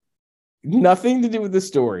like, nothing to do with the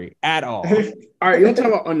story at all. All right, you want to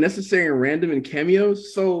talk about unnecessary and random and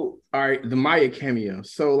cameos? So, all right, the Maya cameo.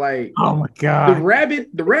 So, like, oh my god,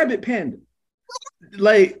 the rabbit panda.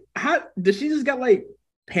 Like, how did she just got like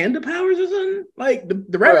panda powers or something? Like,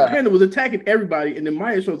 the rabbit panda was attacking everybody, and then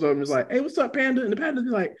Maya shows up and is like, "Hey, what's up, panda?" And the panda's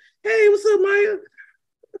like, "Hey, what's up, Maya?"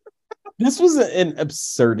 This was an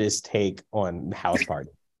absurdist take on House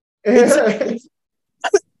Party.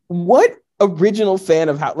 What original fan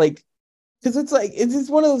of how, like, because it's like it's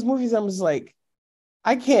one of those movies I'm just like,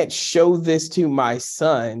 I can't show this to my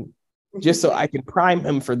son just so I can prime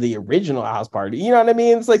him for the original House Party. You know what I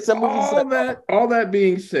mean? It's like some movies. All that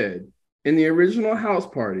being said, in the original House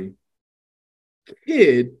Party,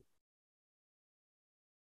 kid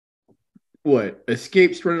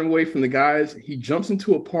escapes running away from the guys. He jumps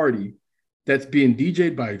into a party that's being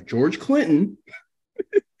DJ'd by George Clinton,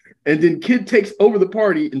 and then kid takes over the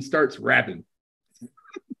party and starts rapping.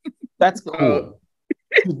 That's cool.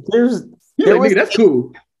 That's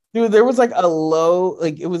cool. Dude, there was like a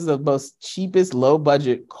it was the most cheapest low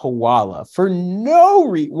budget koala for no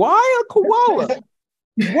reason. Why a koala?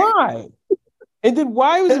 Why? And then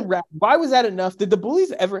why was it rap? Why was that enough? Did the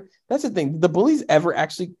bullies ever? That's the thing. Did the bullies ever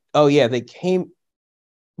actually? Oh yeah, they came.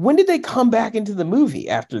 When did they come back into the movie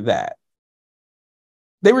after that?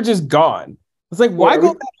 They were just gone. It's like, why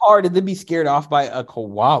go that hard and then be scared off by a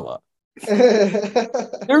koala?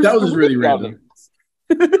 That was just really random.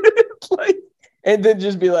 Like, and then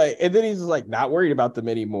just be like, and then he's just like not worried about them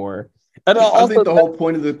anymore. And I think the whole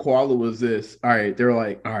point of the koala was this. All right, they're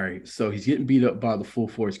like, all right, so he's getting beat up by the full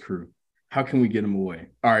force crew. How can we get him away?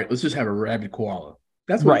 All right, let's just have a rabid koala.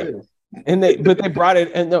 That's what it is. And they brought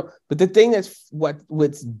it, and no, but the thing that's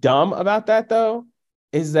what's dumb about that though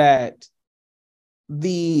is that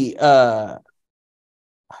the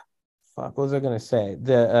what was I gonna say?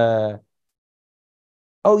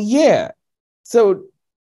 Oh yeah. So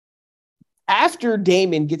after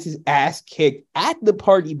Damon gets his ass kicked at the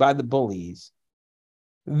party by the bullies,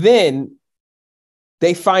 then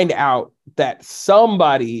they find out that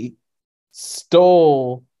somebody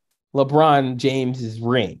stole LeBron James's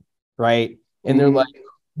ring, right? And they're like,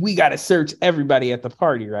 we got to search everybody at the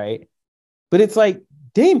party, right? But it's like,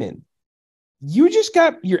 Damon, you just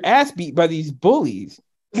got your ass beat by these bullies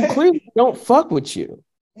who clearly don't fuck with you.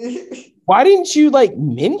 Why didn't you like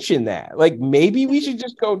mention that? Like, maybe we should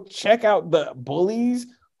just go check out the bullies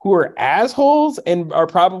who are assholes and are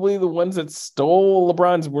probably the ones that stole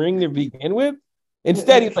LeBron's ring to begin with.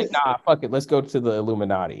 Instead, he's like, nah, fuck it. Let's go to the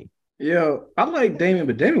Illuminati. Yeah, I like Damon,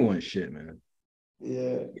 but Damon wasn't shit, man.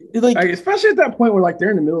 Yeah. Like, especially at that point where like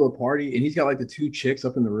they're in the middle of the party and he's got like the two chicks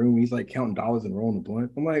up in the room. And he's like counting dollars and rolling the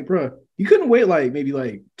blunt. I'm like, bro, you couldn't wait like maybe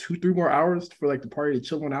like 2-3 more hours for like the party to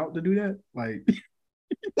chill on out to do that. Like,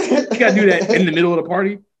 you gotta do that in the middle of the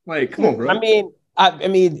party. Like, come on, bro. I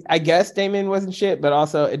mean, I guess Damon wasn't shit, but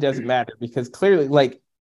also it doesn't matter because clearly, like,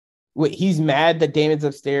 he's mad that Damon's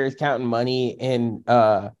upstairs counting money and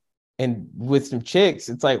with some chicks.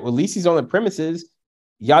 It's like, well, at least he's on the premises.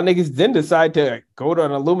 Y'all niggas then decide to go to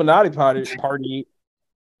an Illuminati party,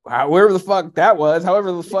 wherever the fuck that was,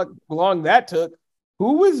 however the fuck long that took.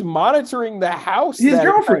 Who was monitoring the house? His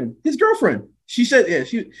girlfriend. She said, yeah,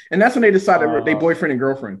 and that's when they decided they boyfriend and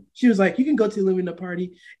girlfriend. She was like, you can go to the Illuminati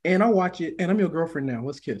party and I'll watch it, and I'm your girlfriend now.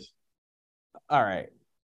 Let's kiss. All right.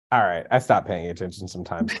 I stopped paying attention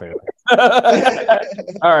sometimes, clearly. All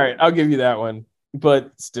right, I'll give you that one.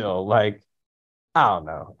 But still, like, I don't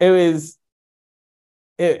know.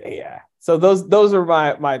 Yeah. So those are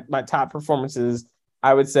my top performances.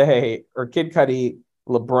 I would say, or Kid Cudi,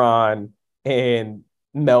 LeBron, and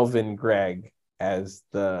Melvin Gregg as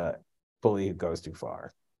the bully who goes too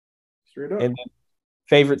far. Straight up. And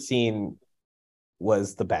favorite scene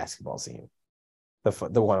was the basketball scene,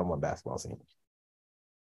 the one-on-one basketball scene.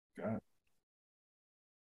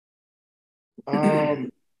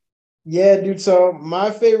 Yeah, dude. So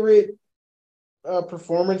my favorite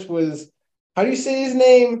performance was, how do you say his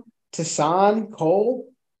name? Tassan Cole.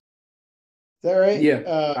 Is that right?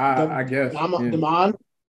 Yeah, I guess. Damon.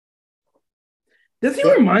 Does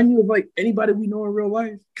he remind you of like anybody we know in real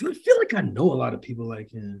life? Because I feel like I know a lot of people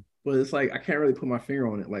like him, but it's like I can't really put my finger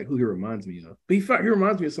on it, like who he reminds me of. But he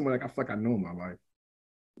reminds me of someone like I feel like I know in my life.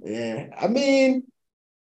 Yeah, I mean,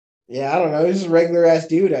 yeah, I don't know. He's just a regular ass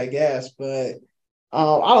dude, I guess. But I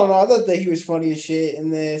don't know. I thought that he was funny as shit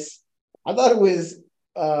in this. I thought it was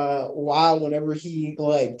wild whenever he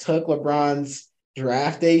like took LeBron's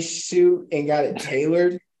draft day suit and got it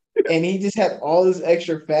tailored. And he just had all this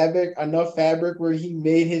extra fabric, enough fabric where he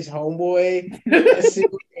made his homeboy a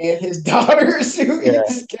suit and his daughter a suit. Yeah.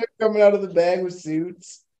 He just kept coming out of the bag with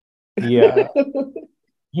suits. Yeah.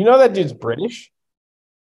 You know that dude's British?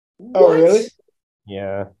 Oh, what? Really?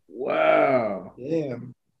 Yeah. Wow.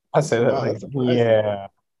 Damn. I say that. Like, yeah.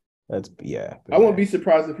 Yeah. I won't be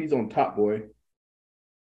surprised if he's on Top Boy.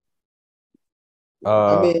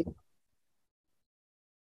 I mean,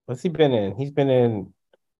 what's he been in? He's been in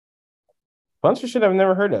bunch of shit I've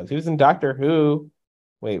never heard of. He was in Doctor Who.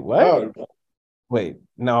 Wait, what? Oh. Wait,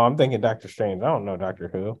 no, I'm thinking Doctor Strange. I don't know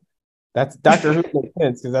Doctor Who. That's Doctor Who makes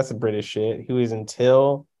sense because that's a British shit. He was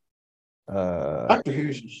until Doctor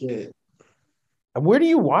Who's shit. Where do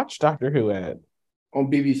you watch Doctor Who at?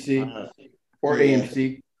 On BBC or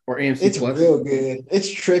AMC or AMC It's Plus. Real good. It's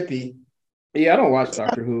trippy. Yeah, I don't watch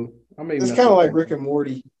Doctor Who. It's kind of like Rick and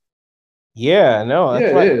Morty. Yeah, no, that's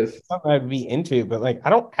it is something I'd be into, but like I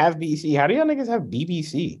don't have BBC. How do y'all niggas have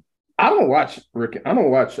BBC? I don't watch Doctor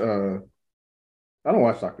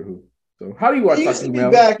Who. So how do you watch Doctor Who? Be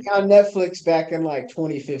back on Netflix back in like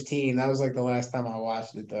 2015. That was like the last time I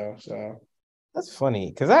watched it though. So that's funny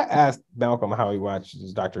because I asked Malcolm how he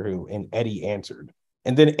watches Doctor Who, and Eddie answered,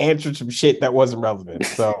 and then answered some shit that wasn't relevant.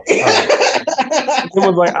 So it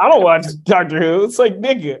was like, I don't watch Doctor Who. It's like,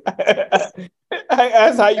 nigga, I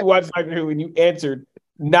asked how you watch Doctor Who, and you answered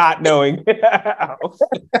not knowing how.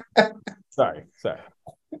 Sorry.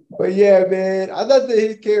 But yeah, man, I thought that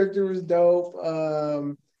his character was dope.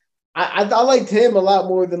 I liked him a lot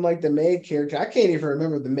more than like the main character. I can't even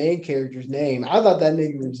remember the main character's name. I thought that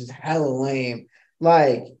nigga was just hella lame.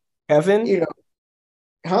 Like Evan, you know,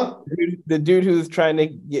 huh? The dude who's trying to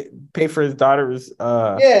pay for his daughter's.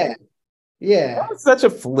 Yeah. That was such a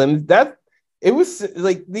flim. It was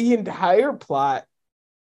like the entire plot,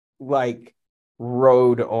 like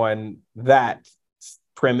rode on that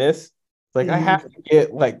premise. Like I have to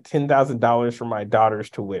get like $10,000 for my daughter's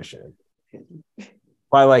tuition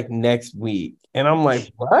by like next week, and I'm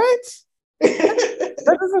like, what?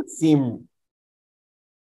 That doesn't seem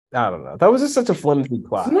I don't know. That was just such a flimsy It's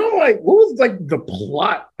plot. not like what was like the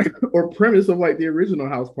plot or premise of like the original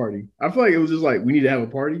house party. I feel like it was just like we need to have a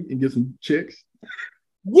party and get some chicks.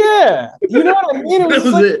 Yeah, you know what I mean. It That was,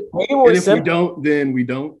 was like it. way more And if simple. we don't, then we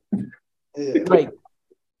don't. Like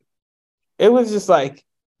it was just like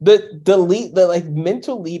the leap, the like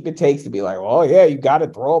mental leap it takes to be like, oh yeah, you got to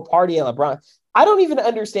throw a party at LeBron. I don't even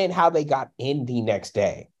understand how they got in the next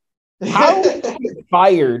day. How did they get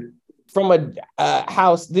fired from a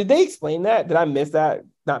house? Did they explain that? Did I miss that?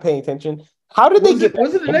 Not paying attention. How did they get?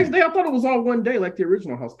 Was it the next day? I thought it was all one day, like the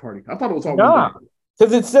original house party. I thought it was all Nah, one day.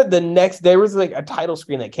 because it said the next. There was like a title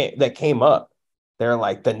screen that came up. They're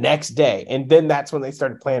like the next day, and then that's when they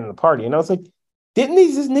started planning the party. And I was like, didn't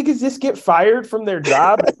these niggas just get fired from their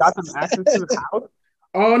job and got them access to the house?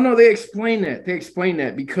 Oh no, they explained that. They explained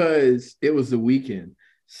that because it was the weekend.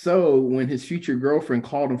 So when his future girlfriend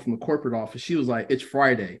called him from the corporate office, she was like, "It's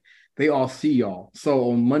Friday. They all see y'all.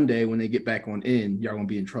 So on Monday when they get back on in, y'all gonna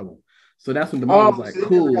be in trouble." So that's when the mom was like, so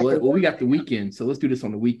 "Cool. they Well, we got the weekend, so let's do this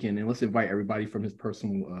on the weekend and let's invite everybody from his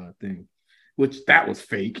personal thing." Which that was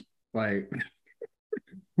fake. Like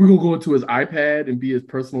we're gonna go into his iPad and be his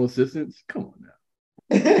personal assistants. Come on now.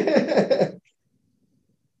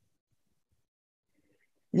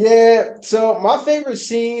 Yeah, so my favorite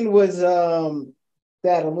scene was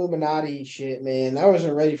that Illuminati shit, man. I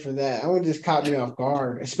wasn't ready for that. That one just caught me off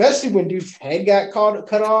guard, especially when dude's head got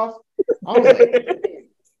cut off. I was like,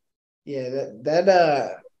 yeah,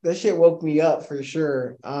 that shit woke me up for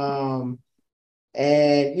sure. And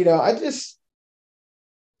you know, I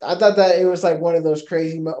thought that it was like one of those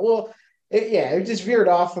crazy. It just veered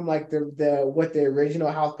off from like the what the original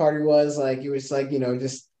house party was. Like it was like, you know,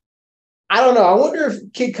 just I don't know. I wonder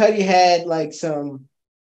if Kid Cudi had like some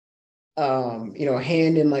you know,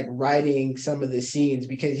 hand in like writing some of the scenes,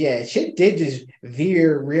 because yeah, shit did just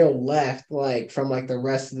veer real left like from like the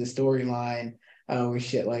rest of the storyline with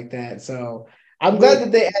shit like that. So I'm glad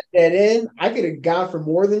that they added that in. I could have gone for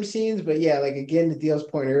more of them scenes, but yeah, like again, to Dale's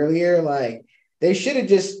point earlier, like they should have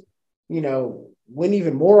just, you know, went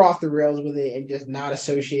even more off the rails with it and just not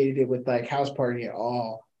associated it with like House Party at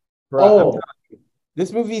all. Bro,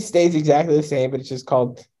 this movie stays exactly the same, but it's just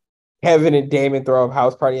called Kevin and Damon throw a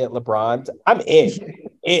house party at LeBron's. I'm in.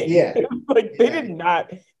 Yeah. Like they did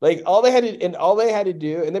not like all they had to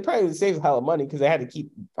do, and they probably saved a hell of money because they had to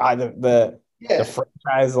keep the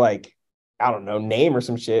franchise like I don't know name or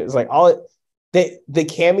some shit. It's like the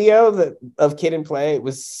cameo of Kid and Play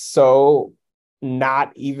was so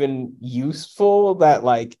not even useful that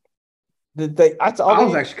like that's all. I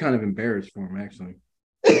was actually kind of embarrassed for him actually.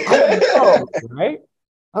 I know, right?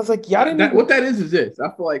 I was like, y'all didn't. What that is this. I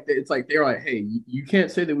feel like it's like they're like, hey, you can't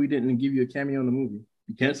say that we didn't give you a cameo in the movie.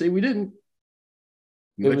 You can't say we didn't.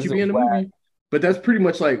 We let you be in the movie. But that's pretty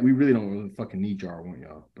much like we really don't really fucking need y'all, want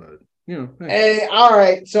y'all. But you know, hey, all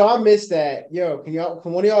right. So I missed that. Yo, can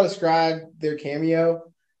one of y'all describe their cameo?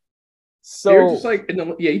 So they're just like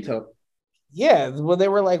you tell. Yeah, well, they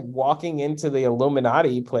were like walking into the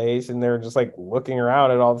Illuminati place and they're just like looking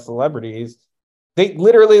around at all the celebrities. They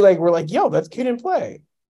literally like were like, yo, that's Kid and Play.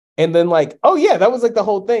 And then like, oh yeah, that was like the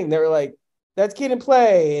whole thing. They were like, that's Kid and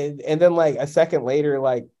Play. And then like a second later,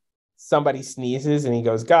 like somebody sneezes and he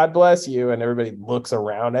goes, God bless you. And everybody looks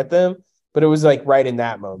around at them. But it was like right in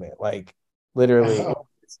that moment, like literally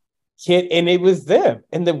Kid, and it was them.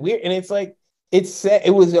 And it's like,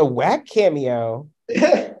 it was a whack cameo.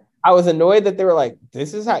 I was annoyed that they were like,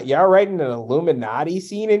 this is how y'all writing an Illuminati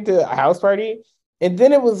scene into a house party. And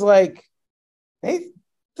then it was like, hey,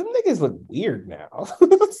 some niggas look weird now.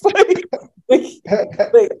 It's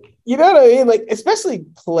like, you know what I mean? Like, especially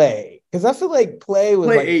Play. Because I feel like Play was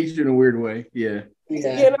like aged in a weird way. Yeah.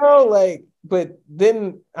 You know, like, but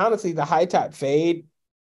then honestly, the high top fade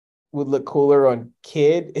would look cooler on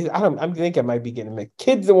Kid. I think I might be getting mixed.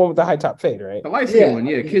 Kid's the one with the high top fade, right? The light skin one,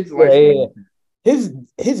 yeah. Kid's the light skin one.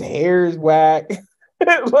 His hair is whack.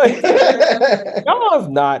 Like y'all have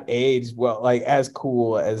not aged well, like as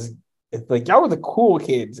cool as it's like y'all were the cool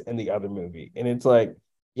kids in the other movie, and it's like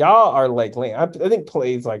y'all are like lame. I think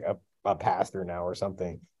Play's like a pastor now or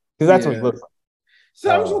something because that's what it looks like. So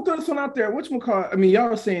I was gonna throw this one out there. I mean,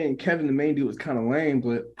 y'all are saying Kevin the main dude was kind of lame,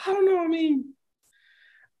 but I don't know. I mean,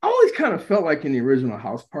 I always kind of felt like in the original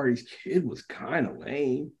House Parties, Kid was kind of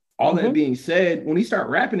lame. All that being said, when he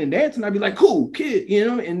started rapping and dancing, I'd be like, cool, Kid, you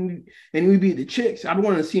know, and we'd be the chicks. I'd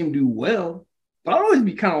want to see him do well, but I'd always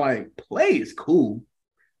be kind of like, Play is cool.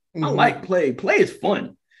 I like Play. Play is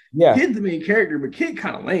fun. Yeah. Kid's the main character, but Kid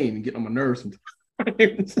kind of lame and getting on my nerves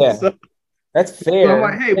sometimes. Yeah. So, that's fair. so I'm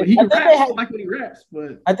like, hey, but he can rap. I like when he raps,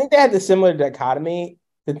 but I think they had the similar dichotomy.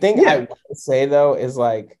 The thing I want to say though is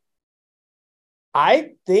like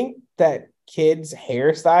I think that kids'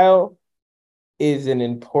 hairstyle is an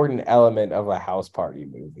important element of a house party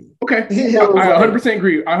movie. Okay, Yeah, I 100%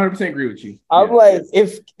 agree. I 100% agree with you. I'm Yeah. like,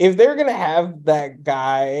 if they're gonna have that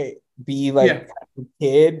guy be like Yeah. a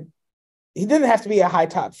kid, he doesn't have to be a high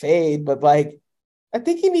top fade, but like I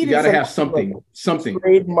think he You needed gotta some have something, like, something,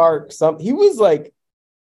 trademark. He was like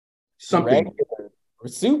something. regular,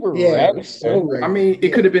 super yeah, it was so regular. I regular. mean, it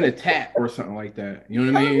Yeah. could have been a tat or something like that. You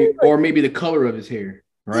know what I I mean? mean, Or maybe the color of his hair,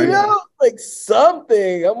 you right? know, like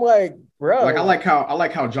something. I'm like, bro. Like I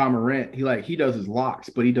like how John Morant he does his locks,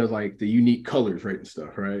 but he does like the unique colors, right, and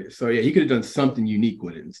stuff, right? So yeah, he could have done something unique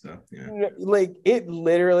with it and stuff. Yeah. Like it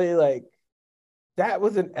literally like that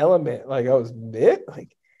was an element. Like I was mid,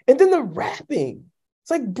 like, and then the rapping. It's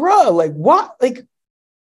like, bro, like what? Like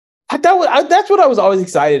that's what I was always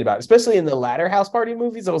excited about, especially in the latter house party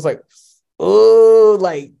movies. I was like, oh,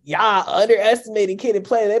 like y'all underestimating Kid and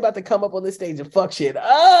Play. They about to come up on this stage and fuck shit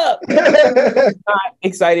up. Not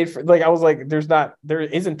excited for like I was like, there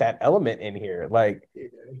isn't that element in here. Like,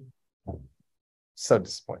 so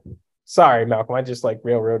disappointing. Sorry, Malcolm. I just like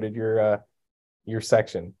railroaded your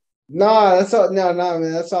section. No, that's all. No,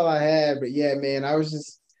 man, that's all I had. But yeah, man, I was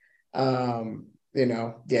just,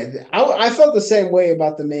 yeah, I felt the same way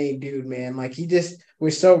about the main dude, man. Like he just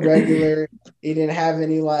was so regular. He didn't have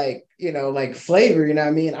any like, like flavor. You know what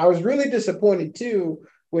I mean? I was really disappointed too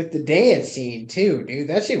with the dance scene too, dude.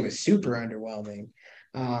 That shit was super underwhelming,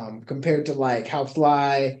 compared to like how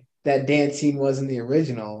fly that dance scene was in the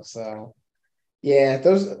original. So. Yeah,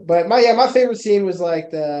 but my favorite scene was like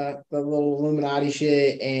the little Illuminati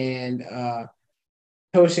shit and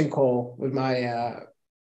Tosin Cole was my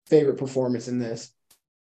favorite performance in this.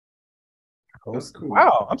 That's cool.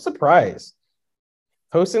 Wow, I'm surprised.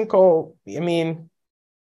 Tosin Cole, I mean,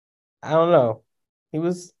 I don't know. He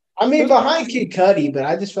was Behind Kid Cudi, but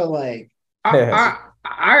I just felt like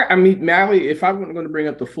I mean, Mally, if I wasn't going to bring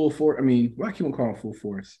up the full force, I mean, why keep on calling full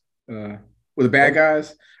force? With the bad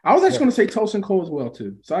guys, I was actually going to say Tosin Cole as well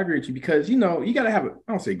too. So I agree with you because you got to have it.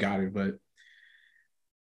 I don't say got it, but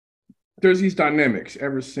there's these dynamics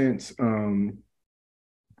ever since Dean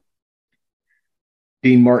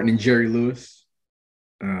Martin and Jerry Lewis.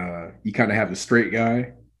 You kind of have the straight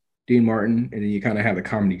guy, Dean Martin, and then you kind of have the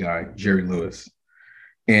comedy guy, Jerry Lewis.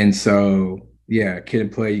 And so, yeah, Kid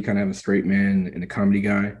and Play, you kind of have a straight man and a comedy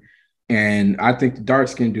guy. And I think the dark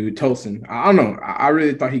skinned dude, Tosin, I don't know. I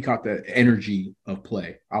really thought he caught the energy of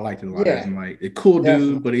Play. I liked it a lot. Yeah, I'm like a cool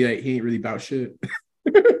definitely. dude, but he ain't really about shit.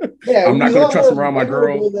 yeah, I'm not gonna trust him around my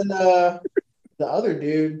girl. Than the other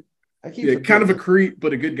dude. I keep Yeah, kind of a creep,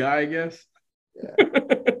 but a good guy, I guess. Yeah.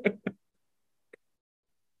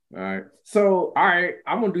 All right. So, all right,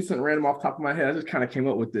 I'm gonna do something random off the top of my head. I just kind of came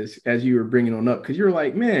up with this as you were bringing on up because you're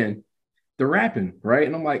like, man, they're rapping, right?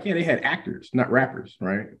 And I'm like, yeah, they had actors, not rappers,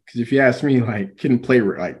 right? Because if you ask me, like, couldn't play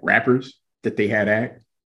like rappers that they had act.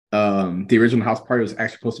 The original House Party was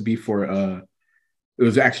actually supposed to be for it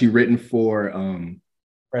was actually written for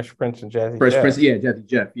Fresh Prince and Jazzy Fresh Jeff. Prince, yeah, Jazzy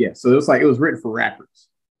Jeff, yeah. So it was written for rappers,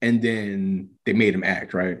 and then they made him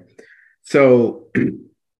act, right? So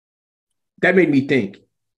that made me think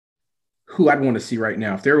who I'd want to see right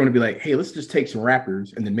now. If they were going to be like, hey, let's just take some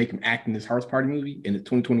rappers and then make them act in this House Party movie in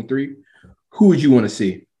 2023, who would you want to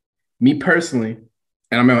see? Me personally,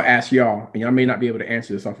 and I'm going to ask y'all, and y'all may not be able to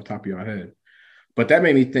answer this off the top of your head, but that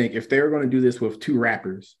made me think if they were going to do this with two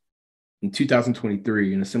rappers in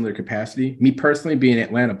 2023 in a similar capacity, me personally being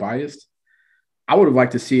Atlanta biased, I would have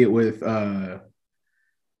liked to see it with I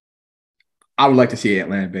would like to see it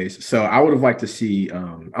Atlanta based. So I would have liked to see I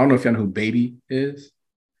don't know if y'all know who Baby is.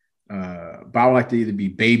 But I would like to either be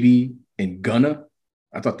Baby and Gunna.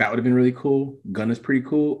 I thought that would have been really cool. Gunna's pretty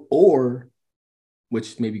cool. Or,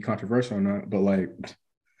 which may be controversial or not, but like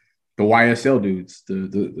the YSL dudes,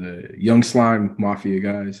 the Young Slime Mafia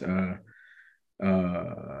guys,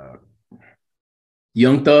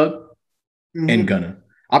 Young Thug and Gunna.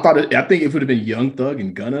 I think if it would have been Young Thug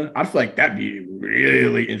and Gunna, I'd feel like that'd be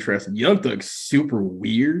really interesting. Young Thug's super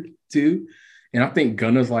weird too. And I think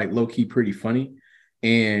Gunna's like low-key pretty funny.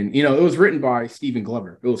 And, it was written by Stephen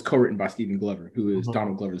Glover. It was co-written by Stephen Glover, who is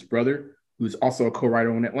Donald Glover's brother, who's also a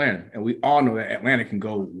co-writer on Atlanta. And we all know that Atlanta can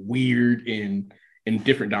go weird in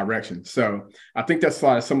different directions. So I think that's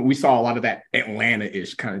we saw a lot of that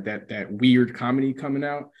Atlanta-ish kind of that weird comedy coming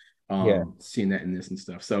out. Seeing that in this and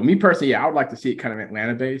stuff. So me personally, I would like to see it kind of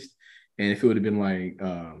Atlanta-based. And if it would have been like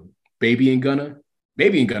Baby and Gunna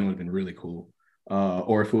would have been really cool.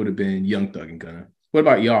 Or if it would have been Young Thug and Gunna. What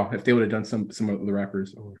about y'all? If they would have done some of the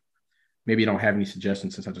rappers, or maybe you don't have any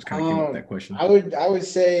suggestions since I just kind of came up with that question. I would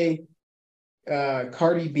say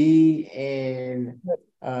Cardi B and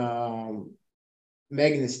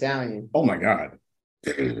Megan Thee Stallion. Oh my god,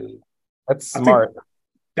 That's smart.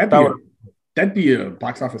 That'd be a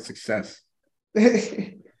box office success.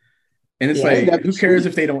 And it's like, who cares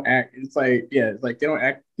if they don't act? It's like, yeah, it's like they don't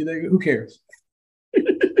act. Who cares?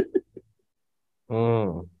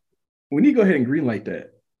 We need to go ahead and greenlight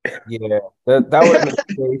that. Yeah, that would have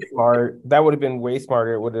been way smart. That would have been way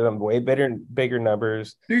smarter. It would have done way bigger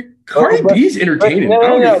numbers. Dude, Cardi B's entertaining. I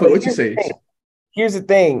don't give a fuck what you say. Here's the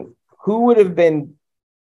thing: who would have been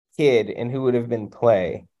Kid and who would have been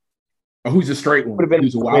Play? Or who's a straight one?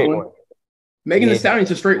 Who's a wild one? Megan Thee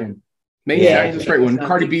Stallion's a straight one. Megan Thee Stallion's a straight one.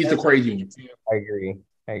 Cardi B's the crazy one.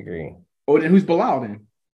 I agree. Oh, then who's Bilal then?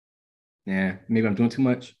 Yeah, maybe I'm doing too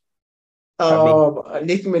much.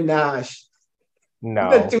 Nicki Minaj. No,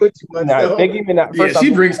 not doing too much. No. Nicki Minaj.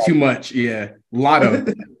 She drinks too much. Yeah, Lotto. I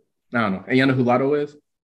don't know. And you know who Lotto is?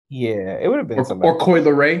 Yeah, it would have been somebody. Or Coi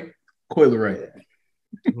Leray. Coi Leray.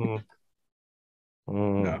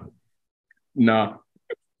 No.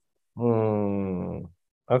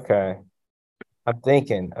 Okay. I'm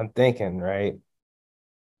thinking, right?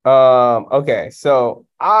 Okay, so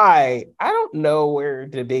I don't know where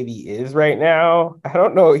DaBaby is right now. I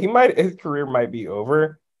don't know. His career might be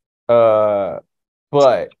over.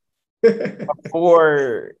 But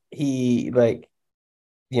before he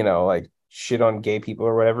shit on gay people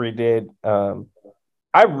or whatever he did,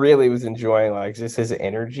 I really was enjoying like just his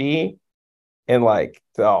energy and like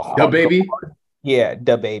DaBaby. Yeah,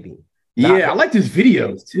 DaBaby. Yeah, I liked his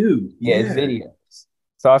videos too. Yeah, his videos.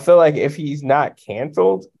 So I feel like if he's not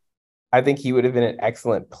canceled, I think he would have been an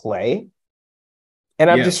excellent play. And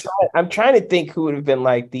I'm trying to think who would have been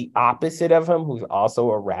like the opposite of him, who's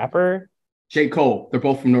also a rapper. J. Cole. They're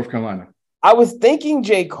both from North Carolina. I was thinking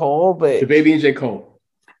J. Cole, but DaBaby and J. Cole.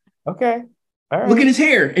 Okay. All right. Look at his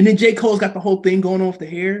hair. And then J. Cole's got the whole thing going on with the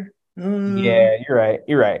hair. Yeah, you're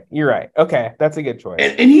right. Okay, that's a good choice.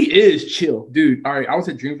 And he is chill. Dude, all right, I was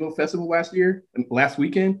at Dreamville Festival last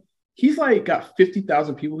weekend. He's like got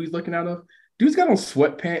 50,000 people he's looking out of. Dude's got on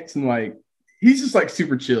sweatpants and like, he's just like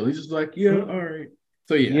super chill. He's just like, yeah, all right.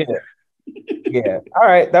 So yeah. Yeah. All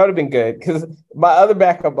right. That would have been good. Because my other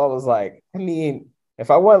backup, I was like, I mean, if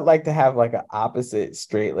I want like to have like an opposite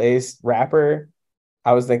straight-laced rapper,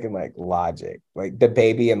 I was thinking like Logic, like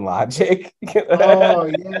DaBaby and Logic. Oh,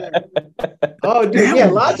 yeah. Oh, dude, yeah,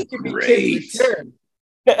 Logic could be great.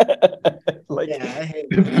 Like, I hate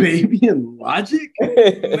DaBaby and Logic?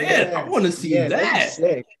 Man, I want to see that.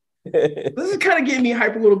 Sick. This is kind of getting me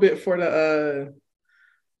hype a little bit for the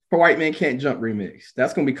for White Man Can't Jump remix.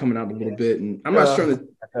 That's gonna be coming out a little bit, and I'm not sure that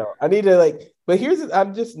I need to like. But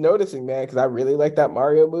I'm just noticing, man, because I really like that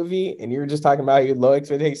Mario movie, and you were just talking about your low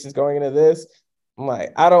expectations going into this. I'm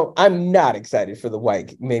like, I'm not excited for the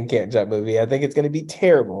White Men Can't Jump movie. I think it's gonna be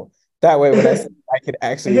terrible. That way, when I could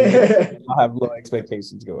actually, I'll have low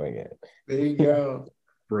expectations going in. There you go,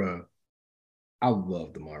 bruh. I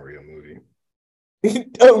love the Mario movie.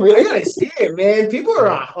 Oh, really? I gotta see it, man. People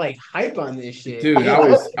are like hype on this shit, dude.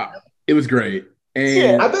 It was great.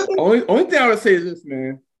 And only thing I would say is this,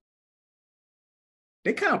 man.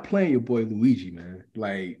 They kind of playing your boy Luigi, man.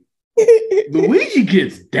 Like Luigi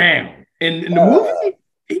gets down in the movie.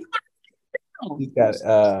 He's got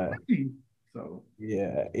so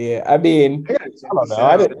yeah. I mean, I don't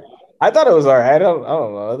know. I thought it was all right. I don't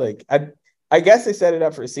know. Like I guess they set it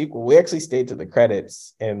up for a sequel. We actually stayed to the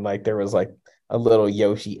credits, and like there was like a little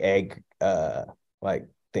Yoshi egg like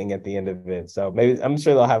thing at the end of it. So maybe I'm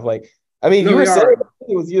sure they'll have like. I mean, you were saying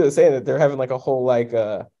it was you that saying that they're having like a whole like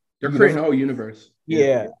they're creating a whole universe.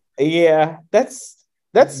 Yeah. That's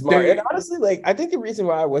smart. And honestly, like I think the reason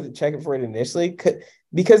why I wasn't checking for it initially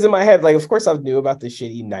because in my head, like of course I knew about the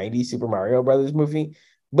shitty '90s Super Mario Brothers movie,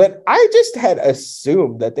 but I just had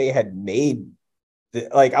assumed that they had made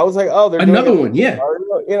like I was like, oh, they're another one, yeah.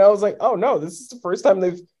 Mario. You know, I was like, oh no, this is the first time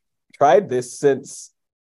they've tried this since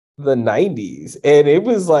the '90s, and it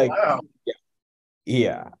was like, wow.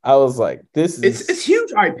 Yeah, I was like, this is it's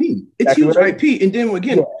huge IP. It's huge IP, and then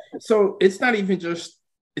again, so it's not even just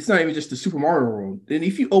the Super Mario world. Then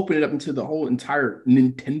if you open it up into the whole entire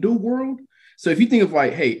Nintendo world, so if you think of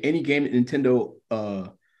like, hey, any game that Nintendo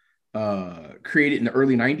created in the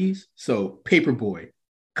early '90s, so Paperboy,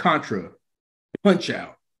 Contra, Punch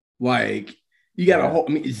Out, like you got a whole,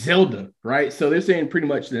 Zelda, right? So they're saying pretty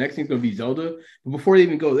much the next thing's gonna be Zelda, but before they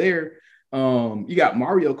even go there. You got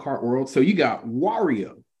Mario Kart World, so you got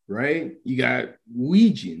Wario, right? You got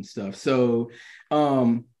Ouija and stuff. So,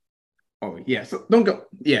 so don't go,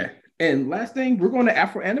 And last thing, we're going to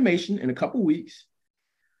Afro Animation in a couple weeks,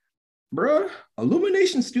 bruh.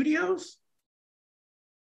 Illumination Studios,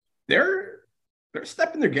 they're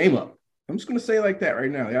stepping their game up. I'm just gonna say it like that right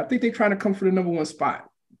now. I think they're trying to come for the number one spot.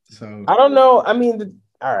 So I don't know. I mean,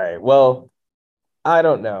 all right. Well, I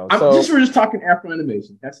don't know. We're just talking Afro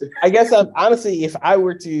animation. That's it. I guess honestly, if I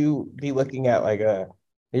were to be looking at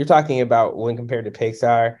you're talking about when compared to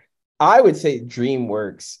Pixar, I would say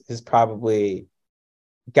DreamWorks has probably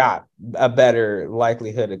got a better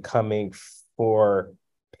likelihood of coming for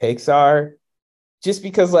Pixar, just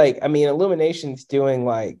because Illumination's doing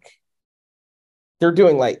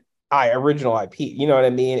original IP. You know what I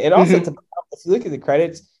mean? And also, if you look at the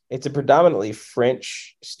credits, it's a predominantly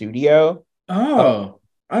French studio. Oh,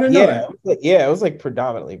 I didn't know that. Yeah, it was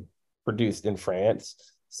predominantly produced in France.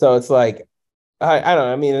 So it's I don't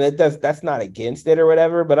know. I mean, that's not against it or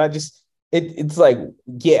whatever, but it's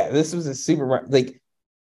this was a super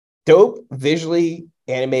dope visually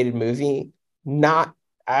animated movie.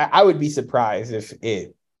 I would be surprised if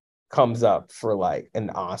it comes up for an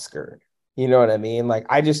Oscar. You know what I mean?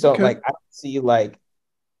 I just don't I don't see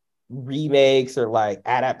remakes or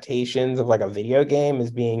adaptations of a video game as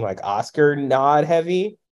being Oscar nod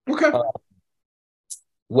heavy. Okay.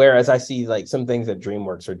 Whereas I see some things that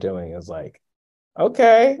DreamWorks are doing is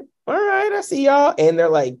okay, all right, I see y'all, and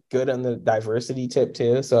they're good on the diversity tip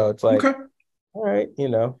too. So it's okay, all right,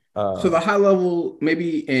 so the high level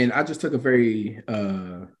maybe, and I just took a very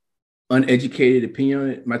uneducated opinion on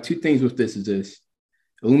it. My two things with this is this: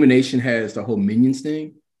 Illumination has the whole Minions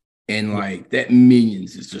thing. And that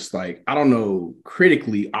Minions is just I don't know,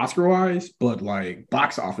 critically Oscar wise, but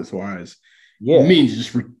box office wise, Minions is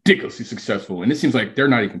just ridiculously successful. And it seems like they're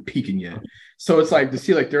not even peaking yet. So it's to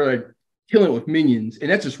see they're killing it with Minions. And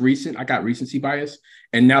that's just recent. I got recency bias.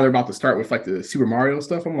 And now they're about to start with the Super Mario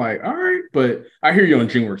stuff. I'm all right, but I hear you on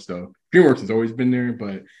DreamWorks though. DreamWorks has always been there,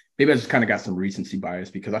 but maybe I just kind of got some recency bias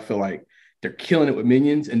because I feel they're killing it with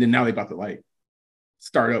Minions. And then now they're about to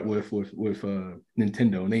start up with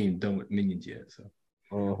Nintendo, and they ain't done with Minions yet. So,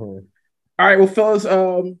 All right, well, fellas,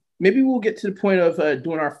 maybe we'll get to the point of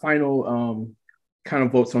doing our final kind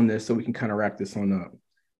of votes on this, so we can kind of wrap this on up.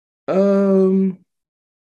 I'm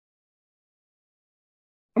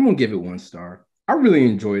gonna give it 1 star. I really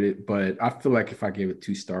enjoyed it, but I feel if I gave it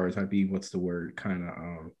 2 stars, I'd be kind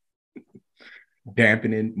of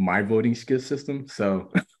dampening my voting skill system.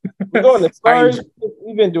 So we're going to stars.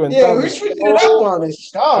 We've been doing we're switching it up on the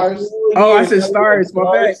stars. Oh, I said stars.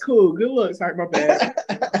 My bad. Cool. Good luck. Sorry, my bad.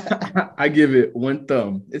 I give it 1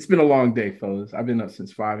 thumb. It's been a long day, fellas. I've been up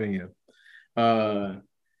since 5 a.m.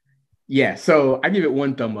 Yeah, so I give it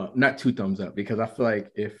 1 thumb up, not 2 thumbs up, because I feel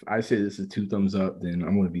if I say this is 2 thumbs up, then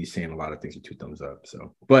I'm going to be saying a lot of things with 2 thumbs up.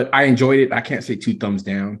 So, but I enjoyed it. I can't say 2 thumbs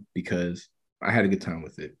down because I had a good time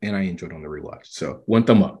with it and I enjoyed it on the rewatch. So 1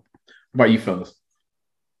 thumb up. What about you, fellas?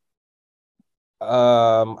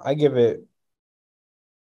 I give it.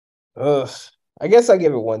 I guess I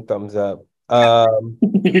give it 1 thumbs up.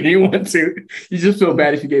 You want to? You just feel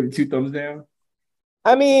bad if you gave it 2 thumbs down.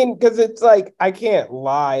 I mean, because it's I can't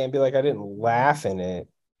lie and be I didn't laugh in it.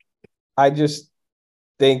 I just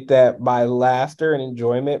think that my laughter and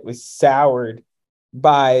enjoyment was soured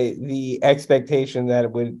by the expectation that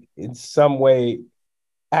it would in some way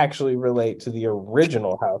actually relate to the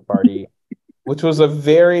original House Party, which was a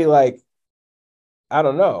very I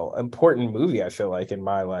don't know, important movie, I feel in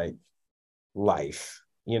my life,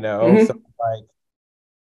 So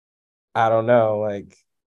I don't know,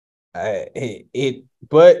 it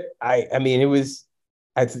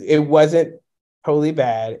wasn't totally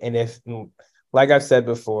bad. And if, I've said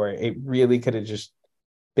before, it really could have just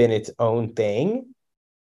been its own thing.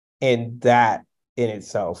 And that in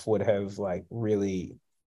itself would have really,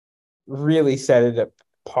 really set it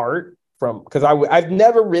apart from, because I've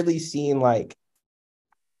never really seen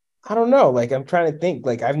I don't know, I'm trying to think,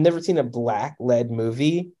 I've never seen a Black-led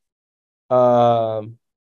movie that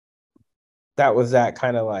was that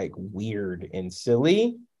kind of weird and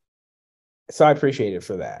silly. So I appreciate it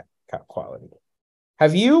for that quality.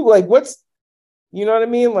 Have you what's, you know what I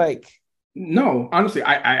mean? No, honestly,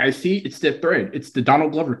 I see it's the thread. It's the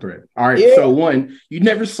Donald Glover thread. All right. Yeah. So one, you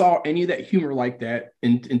never saw any of that humor like that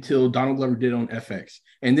until Donald Glover did on FX.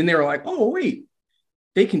 And then they were like, oh, wait,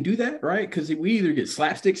 they can do that, right? Because we either get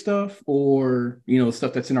slapstick stuff or,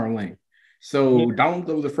 stuff that's in our lane. So Donald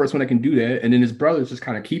Glover was the first one that can do that. And then his brother's just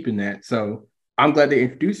kind of keeping that. So I'm glad they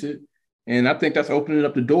introduced it. And I think that's opening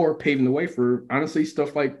up the door, paving the way for, honestly,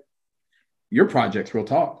 stuff like your projects, real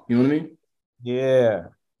talk. You know what I mean? Yeah.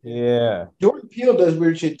 Yeah. Jordan Peele does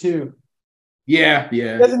weird shit too. Yeah. He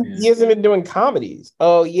hasn't been doing comedies.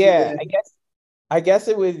 Oh, yeah. I guess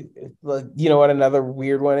it would, you know what another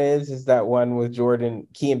weird one is that one with Jordan,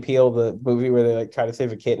 Key and Peele, the movie where they try to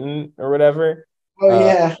save a kitten or whatever. Oh,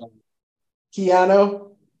 yeah.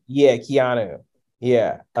 Keanu. Yeah, Keanu.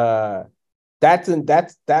 Yeah.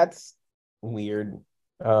 That's weird.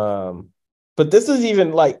 But this is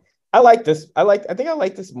even like I like this. I think I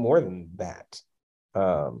like this more than that.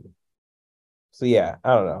 Um, so yeah,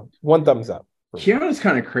 I don't know. One thumbs up for me. Keanu's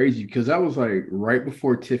kind of crazy because that was like right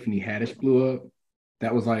before Tiffany Haddish blew up.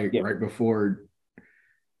 That was like Yeah. right before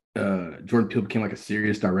Jordan Peele became like a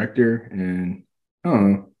serious director, and I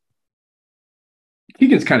don't know.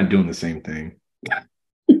 Keegan's kind of doing the same thing.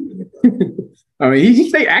 I mean, he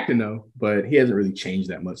stayed acting though, but he hasn't really changed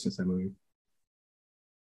that much since that movie.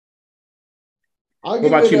 I'll What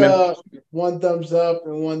give about it you, man? one thumbs up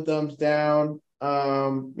and one thumbs down.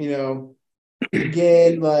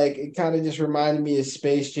 Again, like it kind of just reminded me of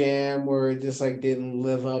Space Jam, where it just like didn't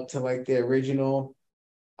live up to like the original.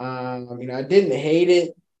 I didn't hate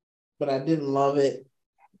it, but I didn't love it.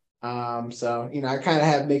 So I kind of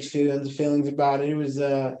have mixed feelings about it. It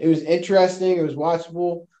was interesting. It was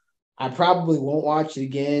watchable. I probably won't watch it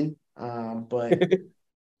again. But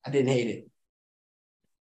I didn't hate it.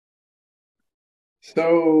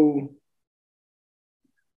 So,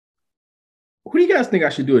 who do you guys think I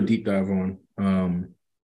should do a deep dive on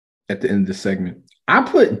at the end of the segment? I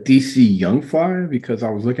put DC Young Fly because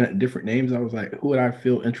I was looking at different names. I was like, who would I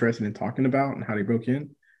feel interested in talking about and how they broke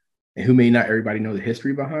in, and who may not everybody know the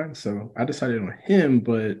history behind. So I decided on him.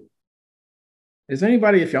 But is there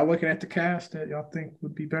anybody, if y'all looking at the cast, that y'all think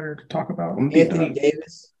would be better to talk about on deep Anthony dive?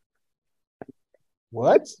 Davis.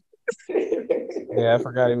 What? Yeah, I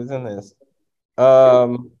forgot he was in this. I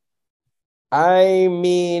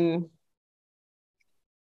mean,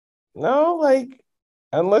 no, like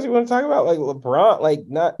unless you want to talk about like LeBron, like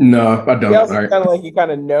not. No, I He don't. also All right. kind of like you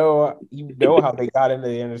know how they got into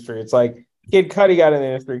the industry. It's like Kid Cudi got in the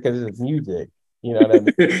industry because of his music. You know what I mean?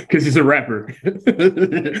 Because he's a rapper.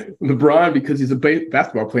 LeBron because he's a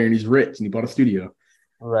basketball player and he's rich and he bought a studio.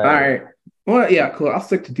 All Right. right. Well, yeah, cool. I'll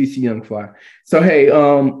stick to DC Young Fly. So, hey,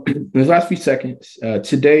 in the last few seconds,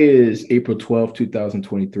 today is April 12th,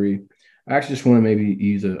 2023. I actually just want to maybe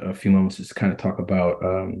use a few moments just to kind of talk about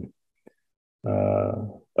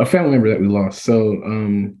a family member that we lost.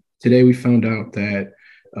 So, today we found out that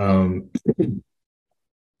um,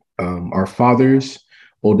 our father's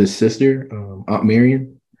oldest sister, Aunt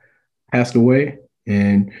Marion, passed away.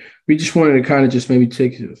 And we just wanted to kind of just maybe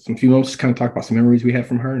take some few moments to kind of talk about some memories we had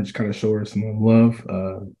from her and just kind of show her some love.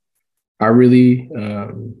 I really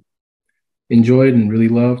enjoyed and really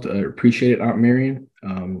loved, appreciated Aunt Marion.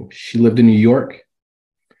 She lived in New York.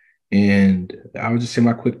 And I would just say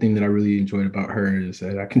my quick thing that I really enjoyed about her is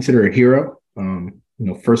that I consider her a hero,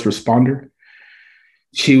 first responder.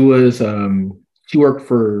 She was, she worked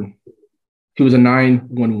for, she was a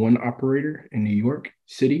 911 operator in New York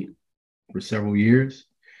City for several years.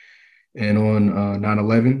 And on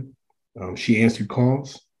 9/11, she answered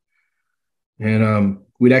calls. And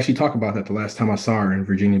we'd actually talk about that the last time I saw her in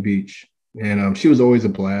Virginia Beach. And she was always a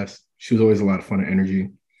blast. She was always a lot of fun and energy.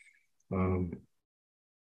 We're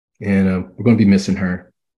going to be missing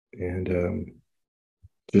her. And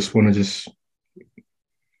just want to just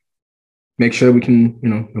make sure we can,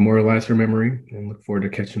 memorialize her memory and look forward to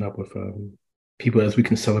catching up with people as we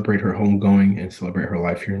can celebrate her homegoing and celebrate her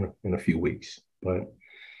life here in a few weeks. But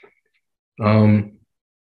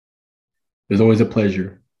it's always a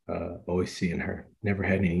pleasure, always seeing her. Never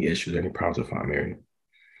had any issues, any problems with Aunt Mary. I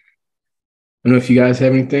don't know if you guys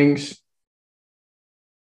have any things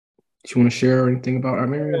that you want to share or anything about Aunt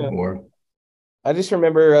Mary, or I just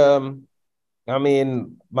remember,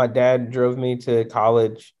 my dad drove me to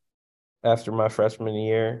college after my freshman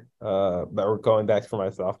year, but we're going back for my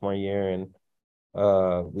sophomore year, and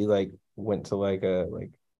we like went to like a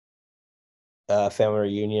family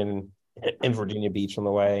reunion in Virginia Beach on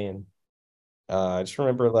the way, and I just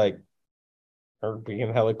remember like her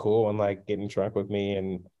being hella cool and like getting drunk with me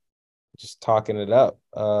and just talking it up.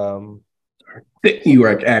 thick New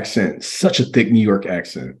York accent, such a thick New York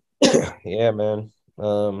accent. Yeah, man.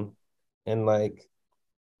 And like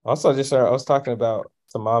also just I was talking about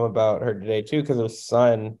to mom about her today too, because her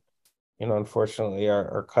son, unfortunately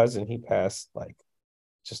our cousin, he passed like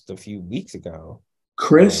just a few weeks ago.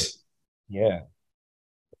 Chris, Yeah.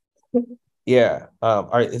 Yeah.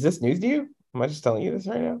 Is this news to you? Am I just telling you this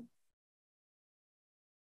right now?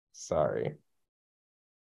 Sorry.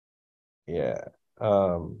 Yeah.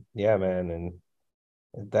 Yeah, man. And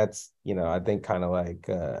that's, I think kind of like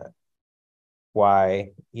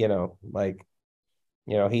why, he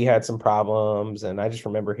had some problems, and I just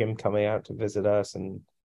remember him coming out to visit us, and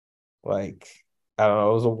like I don't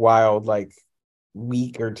know, it was a wild like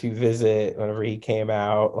week or two visit whenever he came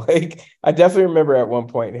out. Like I definitely remember at one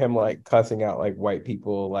point him like cussing out like white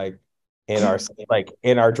people like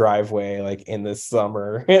in our driveway, like in the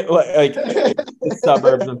summer, like the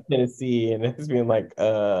suburbs of Tennessee, and it's being like,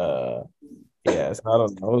 yes, I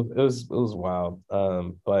don't know. It was wild.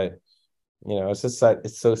 But it's just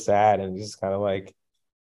it's so sad, and just kind of like,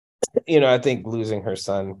 I think losing her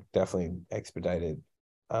son definitely expedited,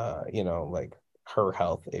 like her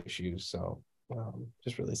health issues. So,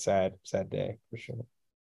 just really sad day for sure.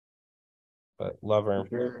 But love her.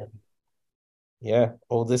 Sure. Yeah,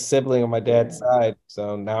 oldest sibling on my dad's side.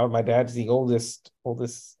 So now my dad's the oldest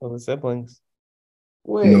siblings.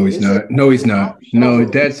 Wait, no, he's not. No, he's not. No,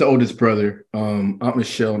 Dad's the oldest brother. Aunt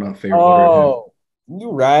Michelle, not favorite. Oh,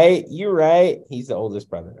 you're right. He's the oldest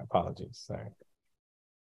brother. Apologies. Sorry.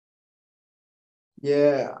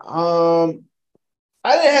 Yeah.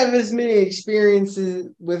 I didn't have as many experiences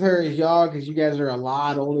with her as y'all because you guys are a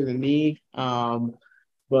lot older than me.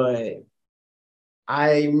 But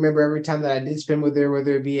I remember every time that I did spend with her,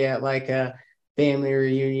 whether it be at like a family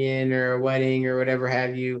reunion or a wedding or whatever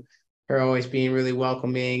have you, her always being really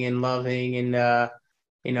welcoming and loving and,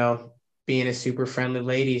 being a super friendly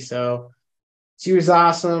lady. So she was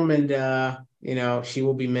awesome and, she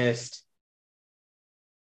will be missed.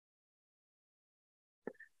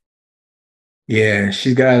 Yeah,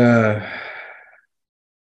 she's got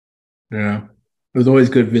it was always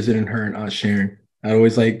good visiting her and Aunt Sharon. I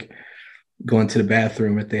always like going to the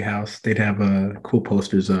bathroom at their house. They'd have cool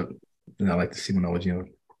posters up, and I like to see when I was young.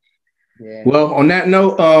 Yeah. Well, on that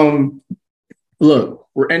note, look,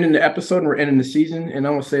 we're ending the episode and we're ending the season, and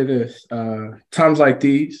I'm gonna say this: times like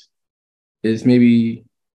these is maybe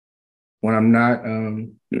when I'm not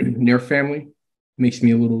near family, makes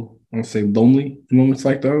me a little, I don't say lonely in moments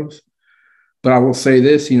like those. But I will say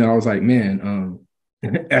this, I was like, man,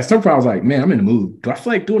 at some point I was like, man, I'm in the mood. Do I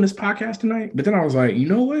feel like doing this podcast tonight? But then I was like, you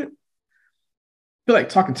know what? I feel like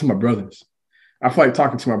talking to my brothers. I feel like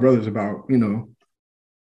talking to my brothers about,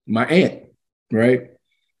 my aunt, right?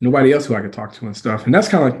 Nobody else who I could talk to and stuff. And that's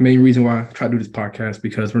kind of like the main reason why I try to do this podcast,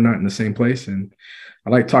 because we're not in the same place. And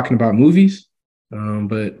I like talking about movies,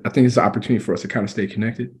 but I think it's an opportunity for us to kind of stay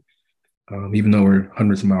connected, even though we're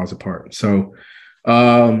hundreds of miles apart. So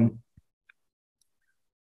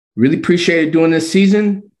really appreciated doing this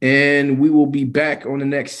season, and we will be back on the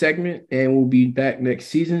next segment, and we'll be back next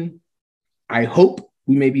season. I hope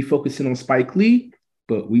we may be focusing on Spike Lee,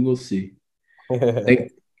 but we will see.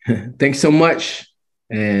 Thanks so much,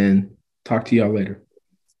 and talk to y'all later.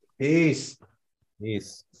 Peace.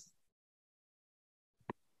 Peace.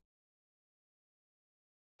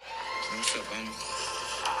 What's up, Mama?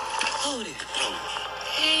 Hold it.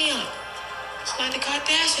 Damn. It's like the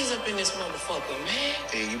Kardashians up in this motherfucker, man.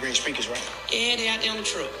 Hey, you bring speakers, right? Yeah, they out there on the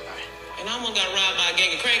truck. And I almost got robbed by a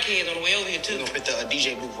gang of crackheads on the way over here, too. We're gonna put the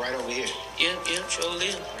DJ booth right over here. Yeah, sure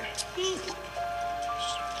live.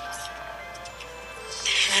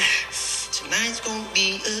 Tonight's gonna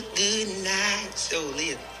be a good night. Sure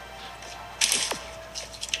live.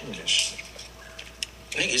 What is this?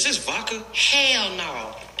 Nigga, is this vodka? Hell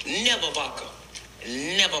no. Never vodka.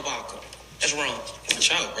 Never vodka. That's wrong.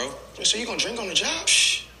 Watch out, bro. So you gonna drink on the job?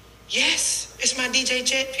 Shh. Yes, it's my DJ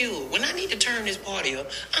Jet Fuel. When I need to turn this party up,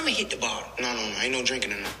 I'ma hit the bar. No, ain't no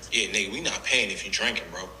drinking in there. Yeah, nigga, we not paying if you drinking,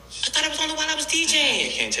 bro. I thought it was only while I was DJing.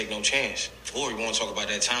 You can't take no chance. Or you wanna talk about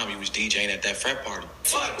that time you was DJing at that frat party.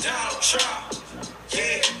 Fuck Donald Trump.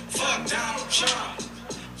 Yeah, fuck Donald Trump.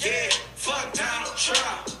 Yeah, fuck Donald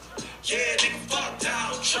Trump. Yeah, nigga, fuck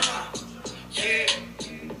Donald Trump. Yeah.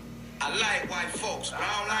 I like white folks, but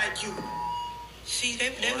I don't like you. See,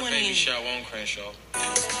 that one baby shower on Crenshaw.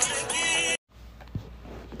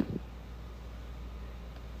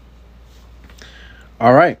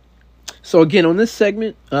 All right. So again, on this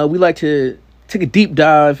segment, we like to take a deep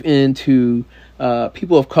dive into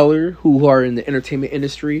people of color who are in the entertainment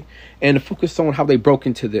industry and to focus on how they broke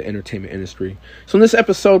into the entertainment industry. So in this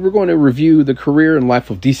episode, we're going to review the career and life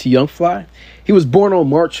of DC Young Fly. He was born on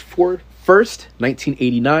March 1st,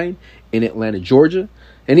 1989 in Atlanta, Georgia.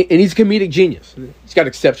 And he's a comedic genius. He's got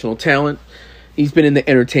exceptional talent. He's been in the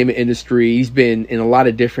entertainment industry. He's been in a lot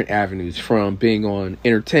of different avenues, from being on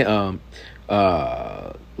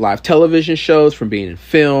live television shows, from being in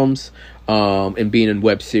films, and being in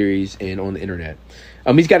web series and on the internet.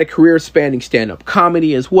 He's got a career spanning stand-up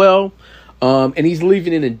comedy as well. And he's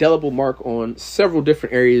leaving an indelible mark on several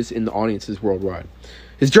different areas in the audiences worldwide.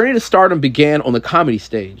 His journey to stardom began on the comedy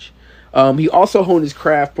stage. He also honed his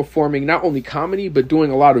craft performing not only comedy, but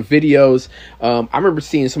doing a lot of videos. I remember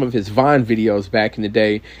seeing some of his Vine videos back in the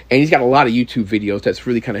day, and he's got a lot of YouTube videos that's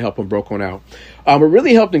really kind of helped him broke on out. What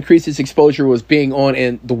really helped increase his exposure was being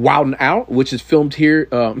on The Wild 'N Out, which is filmed here.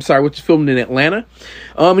 Which is filmed in Atlanta.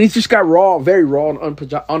 And he's just got very raw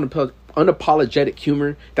and unapologetic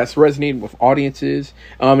humor that's resonated with audiences,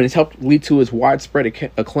 and it's helped lead to his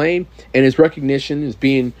widespread acclaim and his recognition as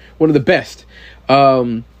being one of the best.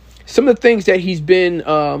 Some of the things that he's been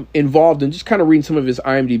involved in, just kind of reading some of his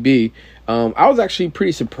IMDb, I was actually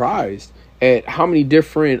pretty surprised at how many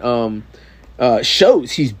different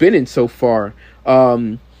shows he's been in so far.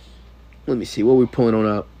 Let me see, what we're pulling on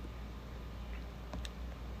up.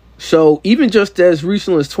 So even just as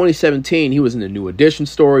recently as 2017, he was in the New Edition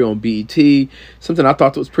story on BET. Something I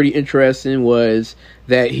thought that was pretty interesting was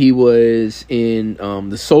that he was in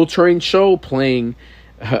the Soul Train show playing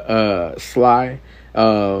Sly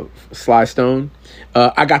Stone.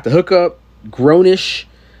 I Got the Hookup, Grownish.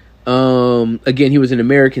 Again, he was in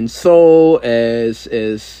American Soul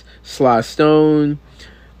as Sly Stone.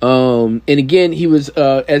 And again, he was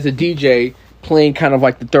as a DJ playing kind of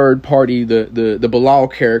like the third party, the Bilal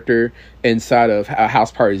character inside of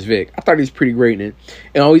House Parties Vic. I thought he was pretty great in it.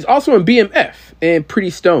 And he's also in BMF and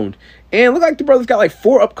Pretty Stoned. And look like the brother's got like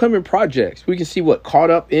 4 upcoming projects. We can see what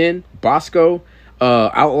Caught Up in, Bosco,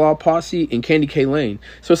 Outlaw Posse, and Candy K. Lane.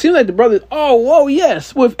 So it seems like the brother,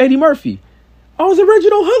 yes, with Eddie Murphy. Oh, it was a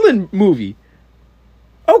Reginald Hudlin movie.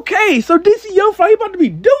 Okay, so DC Young Fly, he about to be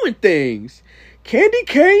doing things. Candy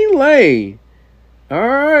Cane Lane. All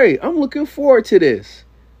right, I'm looking forward to this.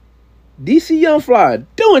 DC Young Fly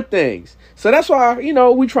doing things. So that's why,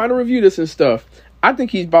 we trying to review this and stuff. I think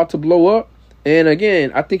he's about to blow up. And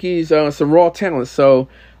again, I think he's some raw talent. So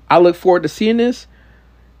I look forward to seeing this.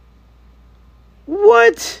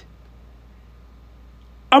 What?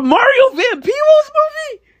 A Mario Van Peebles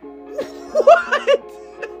movie? What?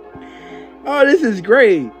 Oh, this is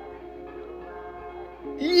great.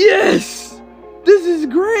 Yes. This is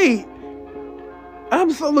great. I'm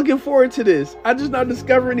so looking forward to this. I'm just not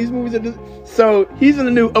discovering these movies. So he's in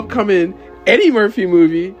the new upcoming Eddie Murphy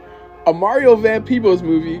movie, a Mario Van Peebles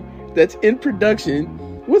movie that's in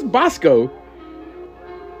production with Bosco,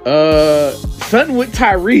 something with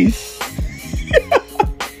Tyrese,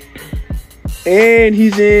 and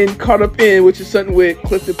he's in Caught Up In, which is something with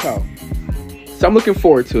Clifton Powell. So I'm looking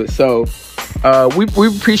forward to it. So we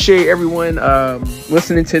appreciate everyone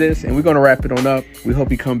listening to this, and we're going to wrap it on up. We hope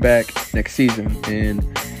you come back next season, and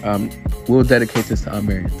we'll dedicate this to Aunt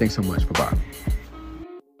Marion. Thanks so much. Bye-bye.